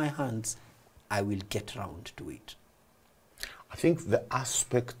into my hands, I will get round to it. I think the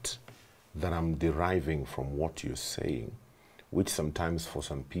aspect that I'm deriving from what you're saying, which sometimes for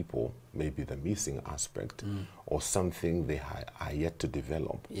some people may be the missing aspect or something they are yet to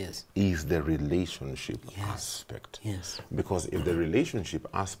develop, is the relationship aspect. Because if the relationship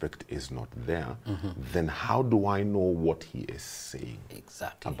aspect is not there, then how do I know what he is saying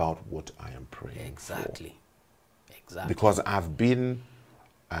about what I am praying for? Because I've been,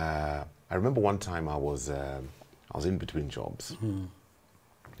 I remember one time I was in between jobs.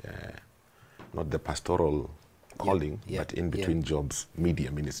 Not the pastoral calling, but in between jobs, media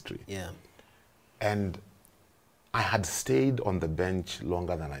ministry. And I had stayed on the bench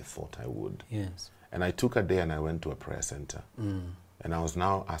longer than I thought I would. And I took a day and I went to a prayer center. And I was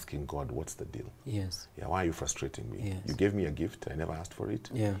now asking God, what's the deal? Why are you frustrating me? You gave me a gift, I never asked for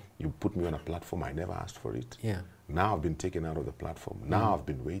it. You put me on a platform, I never asked for it. Now I've been taken out of the platform. Now I've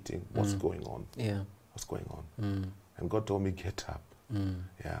been waiting. What's going on? What's going on? And God told me, get up.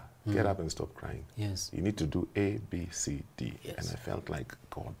 Yeah, get up and stop crying. Yes. You need to do A, B, C, D. Yes. And I felt like,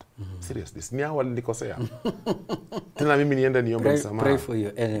 God, seriously, Tena mimi niende niombe msamaha. Pray for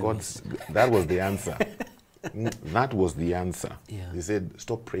your enemies. That was the answer. That was the answer. Yeah. He said,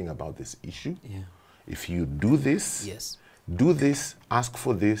 stop praying about this issue. Yeah. If you do this, Yes. do this, ask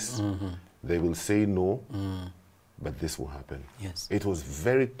for this, they will say no, but this will happen. Yes. It was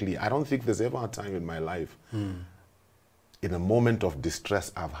very clear. I don't think there's ever a time in my life, in a moment of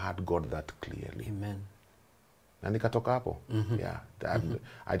distress, I've had God that clearly. Amen. Na nikatoka hapo. Yeah.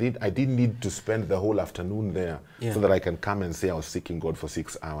 I didn't need to spend the whole afternoon there so that I can come and say I was seeking God for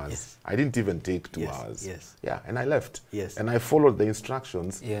 6 hours. Yes. I didn't even take 2 hours. Yes. Yeah, and I left. Yes. And I followed the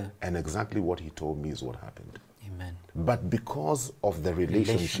instructions. Yeah. And exactly what he told me is what happened. Amen. But because of the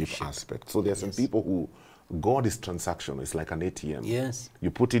relationship aspect. So there are some people who, God is transactional. It's like an ATM. Yes.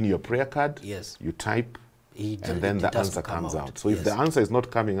 You put in your prayer card. Yes. You type. And then it the has answer to come comes out. out. So if the answer is not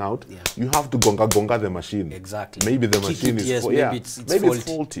coming out, Yeah. you have to gonga the machine. Exactly. Maybe the Kick machine it, is yes, maybe maybe it's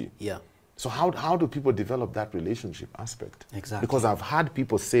faulty. Yeah. So how do people develop that relationship aspect? Exactly. Because I've had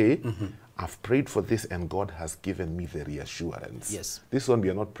people say, I've prayed for this and God has given me the reassurance. Yes. This one, we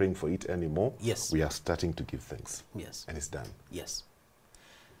are not praying for it anymore. Yes. We are starting to give thanks. Yes. And it's done. Yes.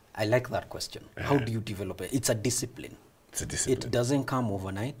 I like that question. How do you develop it? It's a discipline. It's a discipline. It doesn't come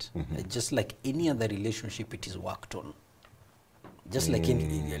overnight. Just like any other relationship, it is worked on. Just like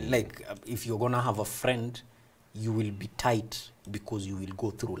if you're gonna have a friend, you will be tight because you will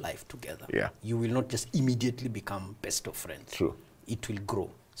go through life together. Yeah. You will not just immediately become best of friends. True. It will grow.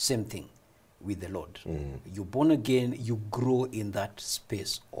 Same thing with the Lord. You're born again, you grow in that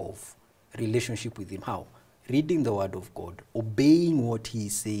space of relationship with Him. How? Reading the Word of God, obeying what He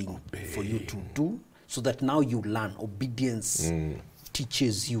is saying for you to do, so that now you learn. Obedience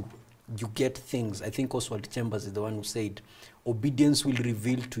teaches you. You get things. I think Oswald Chambers is the one who said, obedience will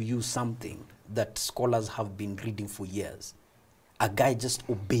reveal to you something that scholars have been reading for years. A guy just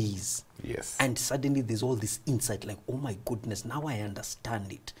obeys. Yes. And suddenly there's all this insight like, oh my goodness, now I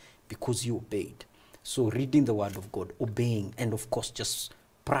understand it because you obeyed. So reading the Word of God, obeying, and of course just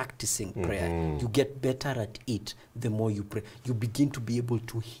practicing prayer. You get better at it the more you pray. You begin to be able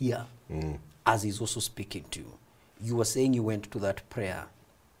to hear as He's also speaking to you. You were saying you went to that prayer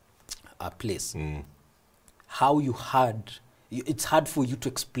place. How you heard, it's hard for you to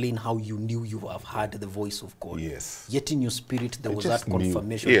explain how you knew you have heard the voice of God. Yes. Yet in your spirit there was just that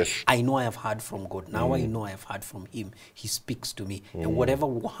confirmation. knew. Yes. I know I have heard from God. Now I know I have heard from Him. He speaks to me. And whatever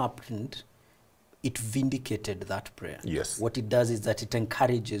happened, it vindicated that prayer. Yes. What it does is that it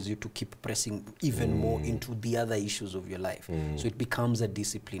encourages you to keep pressing even more into the other issues of your life. So it becomes a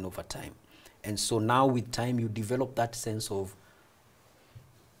discipline over time. And so now with time you develop that sense of,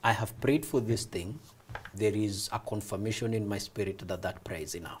 I have prayed for this thing. There is a confirmation in my spirit that that prayer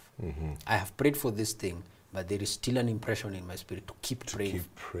is enough. I have prayed for this thing, but there is still an impression in my spirit to keep praying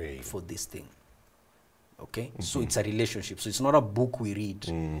for this thing. Okay? So it's a relationship. So it's not a book we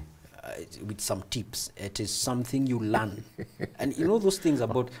read with some tips. It is something you learn. And you know those things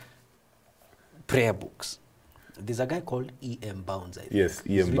about prayer books. There's a guy called E.M. Bounds, I think. Yes,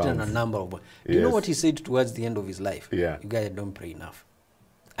 He's E.M. written Bounds. a number of books. Do you know what he said towards the end of his life? Yeah. You guys don't pray enough.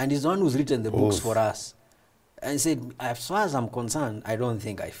 And he's the one who's written the books for us. And he said, as far as I'm concerned, I don't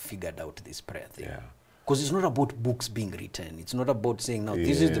think I figured out this prayer thing. Yeah. Because it's not about books being written. It's not about saying, now,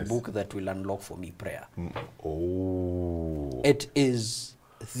 this is the book that will unlock for me prayer. It is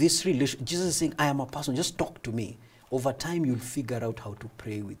this relation. Jesus is saying, I am a person, just talk to me. Over time, you'll figure out how to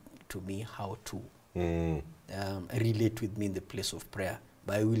pray to me, how to relate with me in the place of prayer.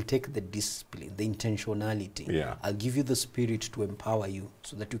 But I will take the discipline, the intentionality. Yeah. I'll give you the spirit to empower you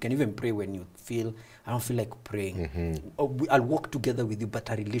so that you can even pray when you feel, I don't feel like praying. I'll walk together with you, but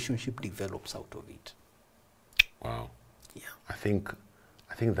a relationship develops out of it. Wow. Yeah. I think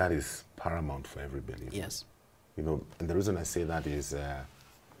that is paramount for every believer. Yes. You know, and the reason I say that is,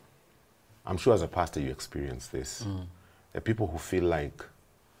 I'm sure as a pastor you experience this. There are people who feel like,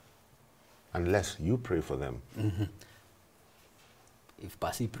 unless you pray for them, if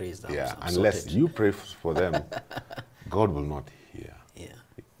Pasi prays them, unless you pray for them, God will not hear.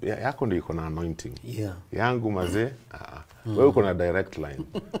 Yeah. Yako ndio iko na anointing. Yeah. Yangu mazee, wewe uko na direct line.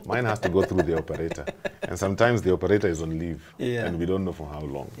 Mine has to go through the operator. And sometimes the operator is on leave. Yeah. And we don't know for how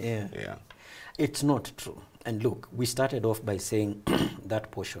long. Yeah. Yeah. It's not true. And look, we started off by saying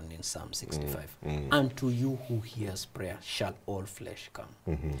that portion in Psalm 65. Unto you who hears prayer shall all flesh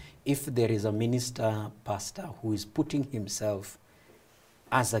come. If there is a minister, pastor, who is putting himself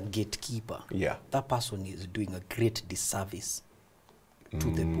as a gatekeeper, that person is doing a great disservice to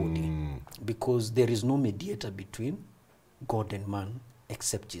the body, because there is no mediator between God and man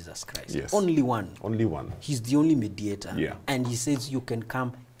except Jesus Christ. Yes. Only one. Only one. He's the only mediator. Yeah. And he says you can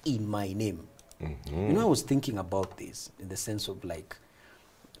come in my name. Mm-hmm. You know, I was thinking about this in the sense of like,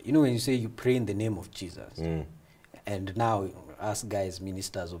 you know, when you say you pray in the name of Jesus, and now us guys,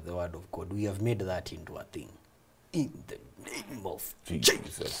 ministers of the word of God, we have made that into a thing. In the name of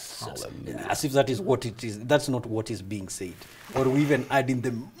Jesus. Hallelujah. As if that is what it is. That's not what is being said. Or we even add in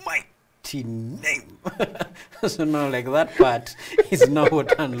the mighty name. So now like that part is now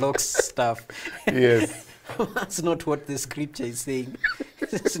what unlocks stuff. Yes. That's not what the scripture is saying.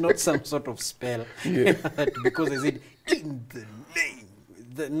 It's not some sort of spell. Yeah. Because I said, in the name.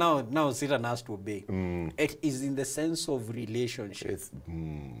 Now Satan has to obey. It is in the sense of relationship.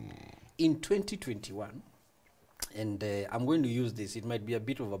 In 2021, and I'm going to use this, it might be a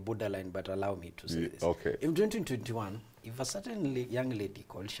bit of a borderline, but allow me to say this. Okay. In 2021, if a certain young lady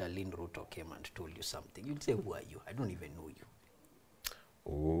called Charlene Ruto came and told you something, you'd say, who are you? I don't even know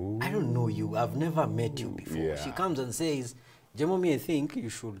you. Ooh. I don't know you. I've never met you before. Yeah. She comes and says, Jemomi, I think you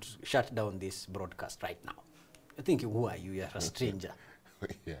should shut down this broadcast right now. I think, who are you? You're a stranger.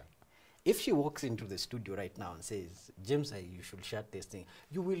 Yeah. If she walks into the studio right now and says, James, you should shut this thing,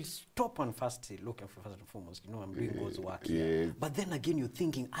 you will stop and first say, look, first and foremost, you know, I'm doing God's work here. But then again, you're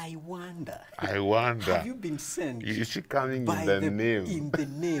thinking, I wonder. Have you been sent? Is she coming by in the name? In the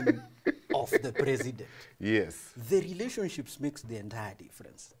name of the president. Yes. The relationships makes the entire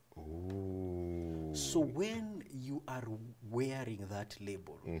difference. Ooh. So when you are wearing that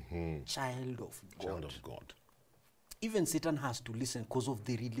label, child of God. Child of God. Even Satan has to listen because of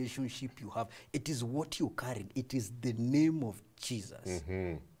the relationship you have. It is what you carried. It is the name of Jesus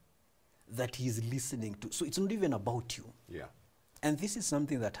that he's listening to. So it's not even about you. Yeah. And this is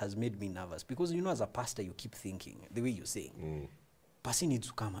something that has made me nervous because, you know, as a pastor, you keep thinking, the way you're saying, Pasi needs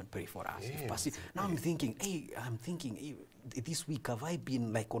to come and pray for us. Yes, Pasi, now I'm thinking, hey, this week, have I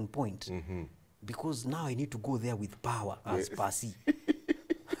been like on point? Because now I need to go there with power as Pasi.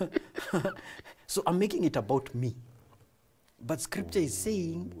 So I'm making it about me. But scripture is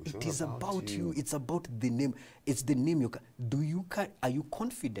saying it is about you. It's about the name. It's the name you are you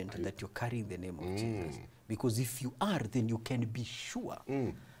confident that you're carrying the name of Jesus? Because if you are, then you can be sure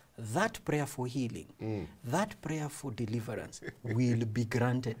that prayer for healing, that prayer for deliverance will be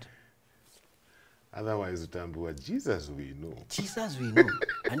granted. Otherwise, Jesus we know. Jesus we know.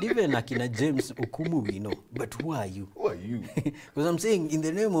 And even Akina James Okumu we know. But who are you? Who are you? Because I'm saying, in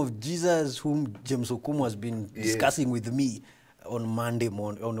the name of Jesus, whom James Okumu has been discussing with me on Monday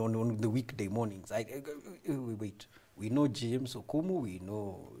morning, on the weekday mornings. Wait. We know James Okumu, we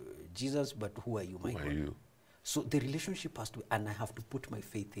know Jesus, but who are you, my God? Who are you? So the relationship has to, and I have to put my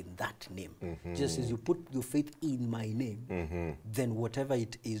faith in that name. Just as you put your faith in my name, then whatever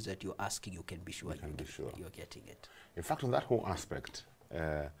it is that you're asking, you can be sure you're getting it. In fact, on that whole aspect,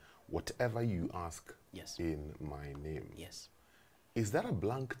 whatever you ask in my name, is that a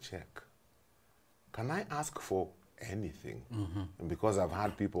blank check? Can I ask for anything? And because I've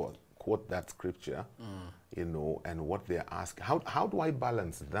had people quote that scripture, you know, and what they're asking, how do I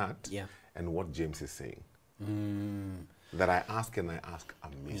balance that and what James is saying? That I ask and I ask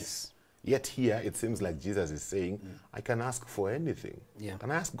amiss. Yet here it seems like Jesus is saying, I can ask for anything.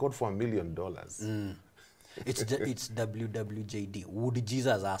 Can I ask God for $1 million? It's WWJD. Would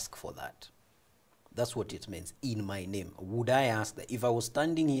Jesus ask for that? That's what it means, in my name. Would I ask that? If I was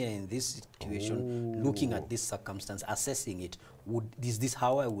standing here in this situation, looking at this circumstance, assessing it, is this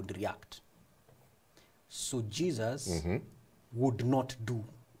how I would react? So Jesus would not do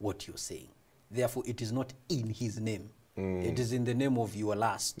what you're saying. Therefore, it is not in his name. It is in the name of your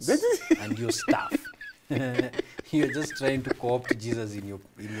lusts and your stuff. You're just trying to co-opt Jesus in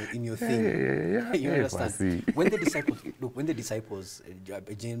your thing. You understand? When the disciples,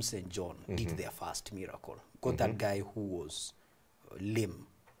 James and John, did their first miracle, got that guy who was lame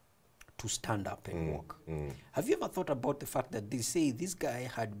to stand up and walk. Have you ever thought about the fact that they say this guy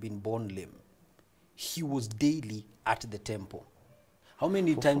had been born lame? He was daily at the temple. How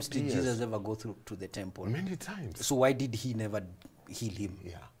many times did Jesus ever go through to the temple? Many times. So why did he never heal him?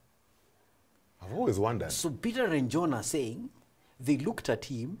 Yeah. I've always wondered. So Peter and John are saying, they looked at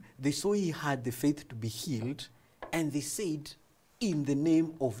him, they saw he had the faith to be healed, and they said, in the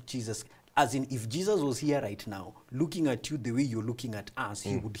name of Jesus. As in, if Jesus was here right now, looking at you the way you're looking at us,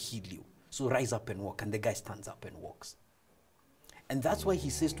 he would heal you. So rise up and walk. And the guy stands up and walks. And that's why he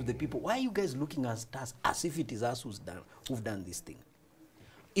says to the people, why are you guys looking at us as if it is us who've done this thing?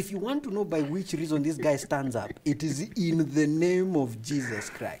 If you want to know by which reason this guy stands up, it is in the name of Jesus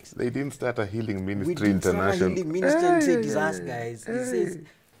Christ. They didn't start a healing ministry international. We didn't start a healing ministry and say, it is us guys. He says,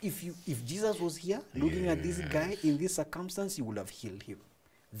 if Jesus was here looking at this guy in this circumstance, he would have healed him.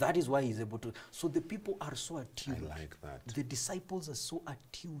 That is why he's able to. So the people are so attuned. I like that. The disciples are so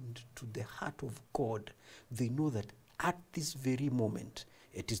attuned to the heart of God. They know that at this very moment,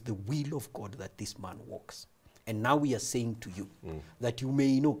 it is the will of God that this man walks. And now we are saying to you that you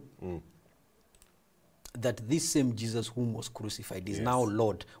may know that this same Jesus whom was crucified is now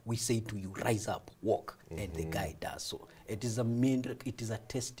Lord. We say to you, rise up, walk. And the guy does so. It is a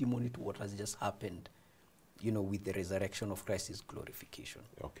testimony to what has just happened, you know, with the resurrection of Christ, his glorification.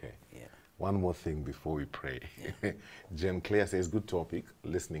 Okay. Yeah. One more thing before we pray. Yeah. Jen Claire says, good topic,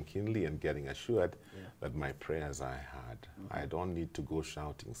 listening keenly and getting assured that my prayers are heard. I don't need to go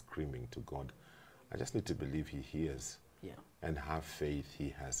shouting, screaming to God. I just need to believe he hears and have faith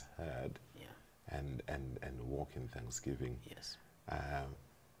he has heard and walk in thanksgiving. Yes.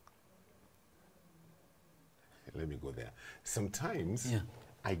 Let me go there. Sometimes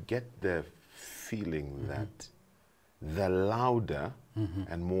I get the feeling that the louder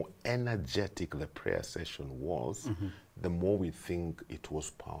and more energetic the prayer session was, the more we think it was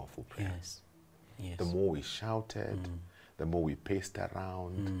powerful prayer. Yes. Yes. The more we shouted, the more we paced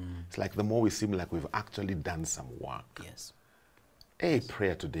around. It's like the more we seem like we've actually done some work. Yes.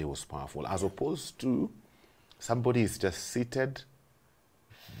 Prayer today was powerful, as opposed to somebody is just seated,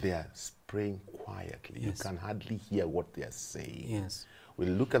 they're praying quietly. You can hardly hear what they're saying. Yes. We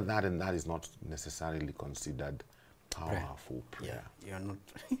look at that, and that is not necessarily considered powerful prayer. You're not.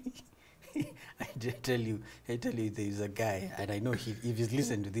 I tell you, there is a guy, and I know if he's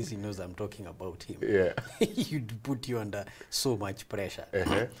listening to this, he knows I'm talking about him. Yeah. He'd put you under so much pressure.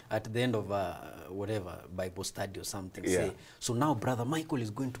 At the end of whatever Bible study or something, say, so now Brother Michael is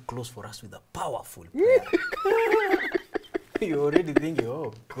going to close for us with a powerful prayer. You're already thinking,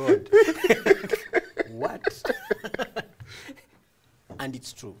 oh God, what? And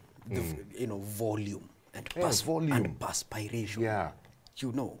it's true. The, you know, volume and and perspiration. Yeah.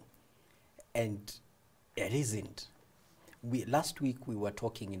 You know. And it isn't. Last week we were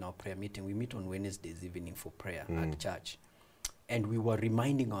talking in our prayer meeting. We meet on Wednesdays evening for prayer at church. And we were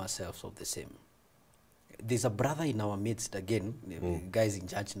reminding ourselves of the same. There's a brother in our midst, again, guys in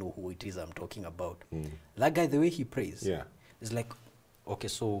church know who it is I'm talking about. That guy, the way he prays, it's like, okay,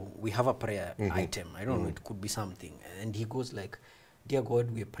 so we have a prayer item. I don't know, it could be something. And he goes like, dear God,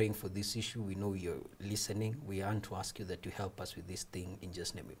 we are praying for this issue. We know you're listening. We want to ask you that you help us with this thing. In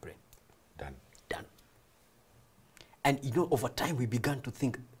Jesus' name we pray. Done. And you know, over time we began to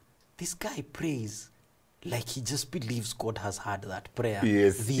think, this guy prays like he just believes God has heard that prayer.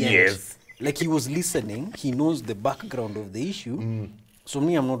 Yes. Like he was listening, he knows the background of the issue. So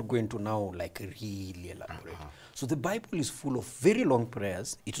me, I'm not going to now like really elaborate. So the Bible is full of very long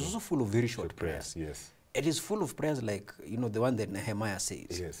prayers. It's also full of very short prayers. Yes. It is full of prayers like, you know, the one that Nehemiah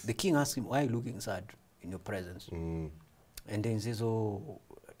says. Yes. The king asks him, why are you looking sad in your presence? And then he says,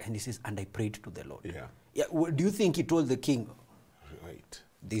 and he says, and I prayed to the Lord. Yeah. Do you think he told the king, right,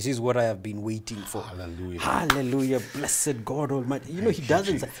 this is what I have been waiting for? Hallelujah. Hallelujah. Blessed God Almighty. You know, he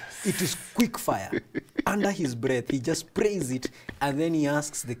doesn't. It is quick fire. Under his breath, he just prays it. And then he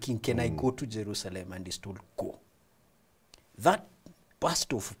asks the king, can I go to Jerusalem? And he's told, go. That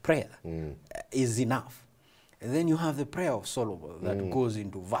burst of prayer is enough. And then you have the prayer of Solomon that goes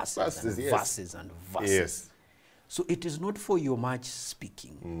into verses and verses and verses. Yes. So it is not for your much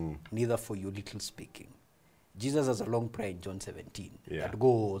speaking, neither for your little speaking. Jesus has a long prayer in John 17 that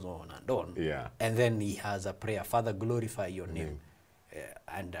goes on and on. And then he has a prayer, Father, glorify your name.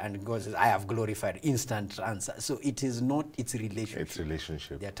 And God says, I have glorified, instant answer. So it is not, it's relationship. It's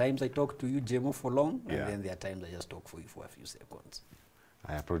relationship. There are times I talk to you, Jemo, for long, and then there are times I just talk for you for a few seconds.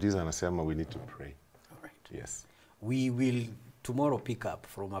 Producer Anasema, we need to pray. All right. Yes. We will tomorrow pick up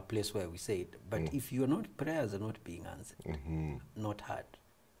from a place where we said, but if you're not, prayers are not being answered, not heard,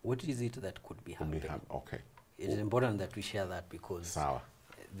 what is it that could be happening? Okay. It's important that we share that because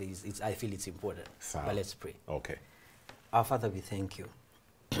I feel it's important. But let's pray. Okay. Our Father, we thank you.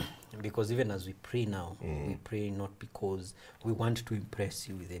 Because even as we pray now, we pray not because we want to impress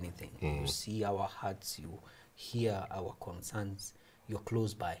you with anything. You see our hearts, you hear our concerns, you're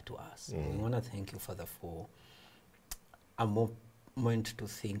close by to us. We want to thank you, Father, for a moment to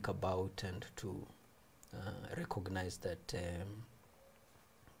think about and to recognize that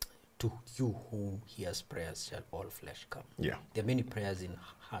to you who hears prayers shall all flesh come. There are many prayers in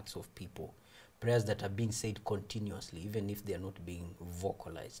hearts of people, prayers that are being said continuously, even if they are not being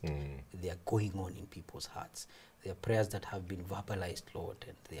vocalized. They are going on in people's hearts. There are prayers that have been verbalized, Lord,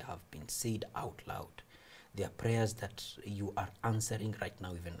 and they have been said out loud. There are prayers that you are answering right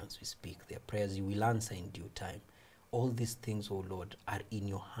now, even as we speak. There are prayers you will answer in due time. All these things, oh Lord, are in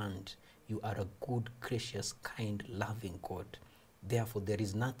your hand. You are a good, gracious, kind, loving God. Therefore, there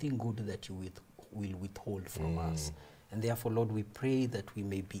is nothing good that you will withhold from us. And therefore, Lord, we pray that we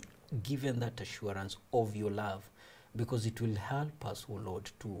may be given that assurance of your love, because it will help us, oh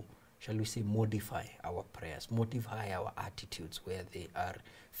Lord, to, shall we say, modify our prayers, modify our attitudes where they are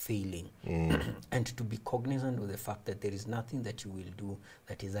failing, and to be cognizant of the fact that there is nothing that you will do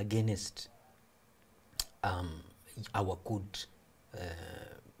that is against our good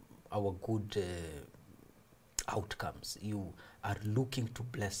outcomes. You are looking to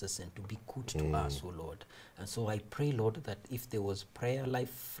bless us and to be good to us, oh Lord. And so I pray, Lord, that if there was prayer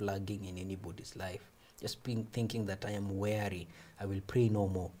life flagging in anybody's life, just thinking that I am weary, I will pray no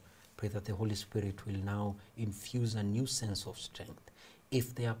more. Pray that the Holy Spirit will now infuse a new sense of strength.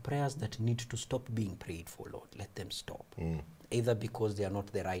 If there are prayers that need to stop being prayed for, Lord, let them stop. Either because they are not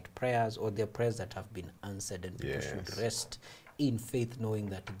the right prayers, or they're prayers that have been answered, and people should rest in faith, knowing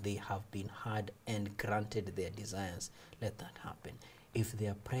that they have been heard and granted their desires. Let that happen. If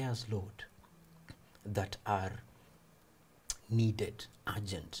there are prayers, Lord, that are needed,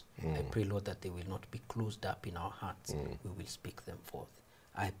 urgent, I pray, Lord, that they will not be closed up in our hearts. We will speak them forth.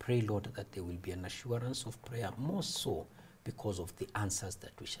 I pray, Lord, that there will be an assurance of prayer, more so because of the answers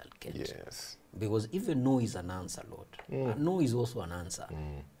that we shall get. Yes. Because even no is an answer, Lord. No is also an answer.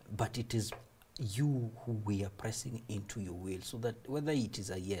 But it is you who we are pressing into your will, so that whether it is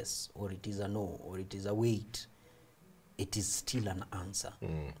a yes, or it is a no, or it is a wait, it is still an answer.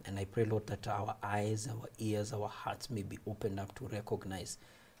 And I pray, Lord, that our eyes, our ears, our hearts may be opened up to recognize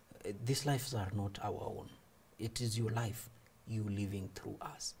these lives are not our own. It is your life, you living through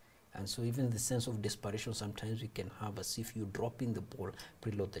us. And so even the sense of desperation sometimes we can have, as if you're dropping the ball.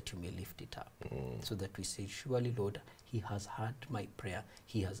 Pray, Lord, that you may lift it up, so that we say, surely, Lord, he has heard my prayer,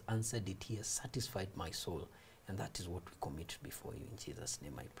 he has answered it, he has satisfied my soul. And that is what we commit before you. In Jesus'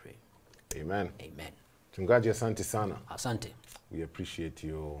 name I pray. Amen. Amen. Mchungaji, asante sana. Asante. We appreciate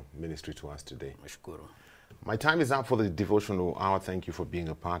your ministry to us today. Mashukuru. My time is up for the devotional hour. Thank you for being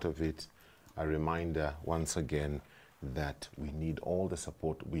a part of it. A reminder once again that we need all the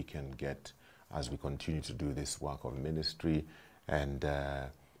support we can get as we continue to do this work of ministry. And,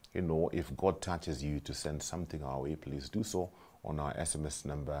 you know, if God touches you to send something our way, please do so on our SMS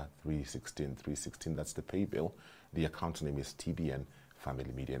number 316. That's the pay bill. The account name is TBN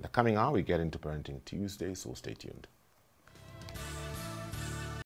Family Media. In the coming hour, we get into Parenting Tuesday, so stay tuned.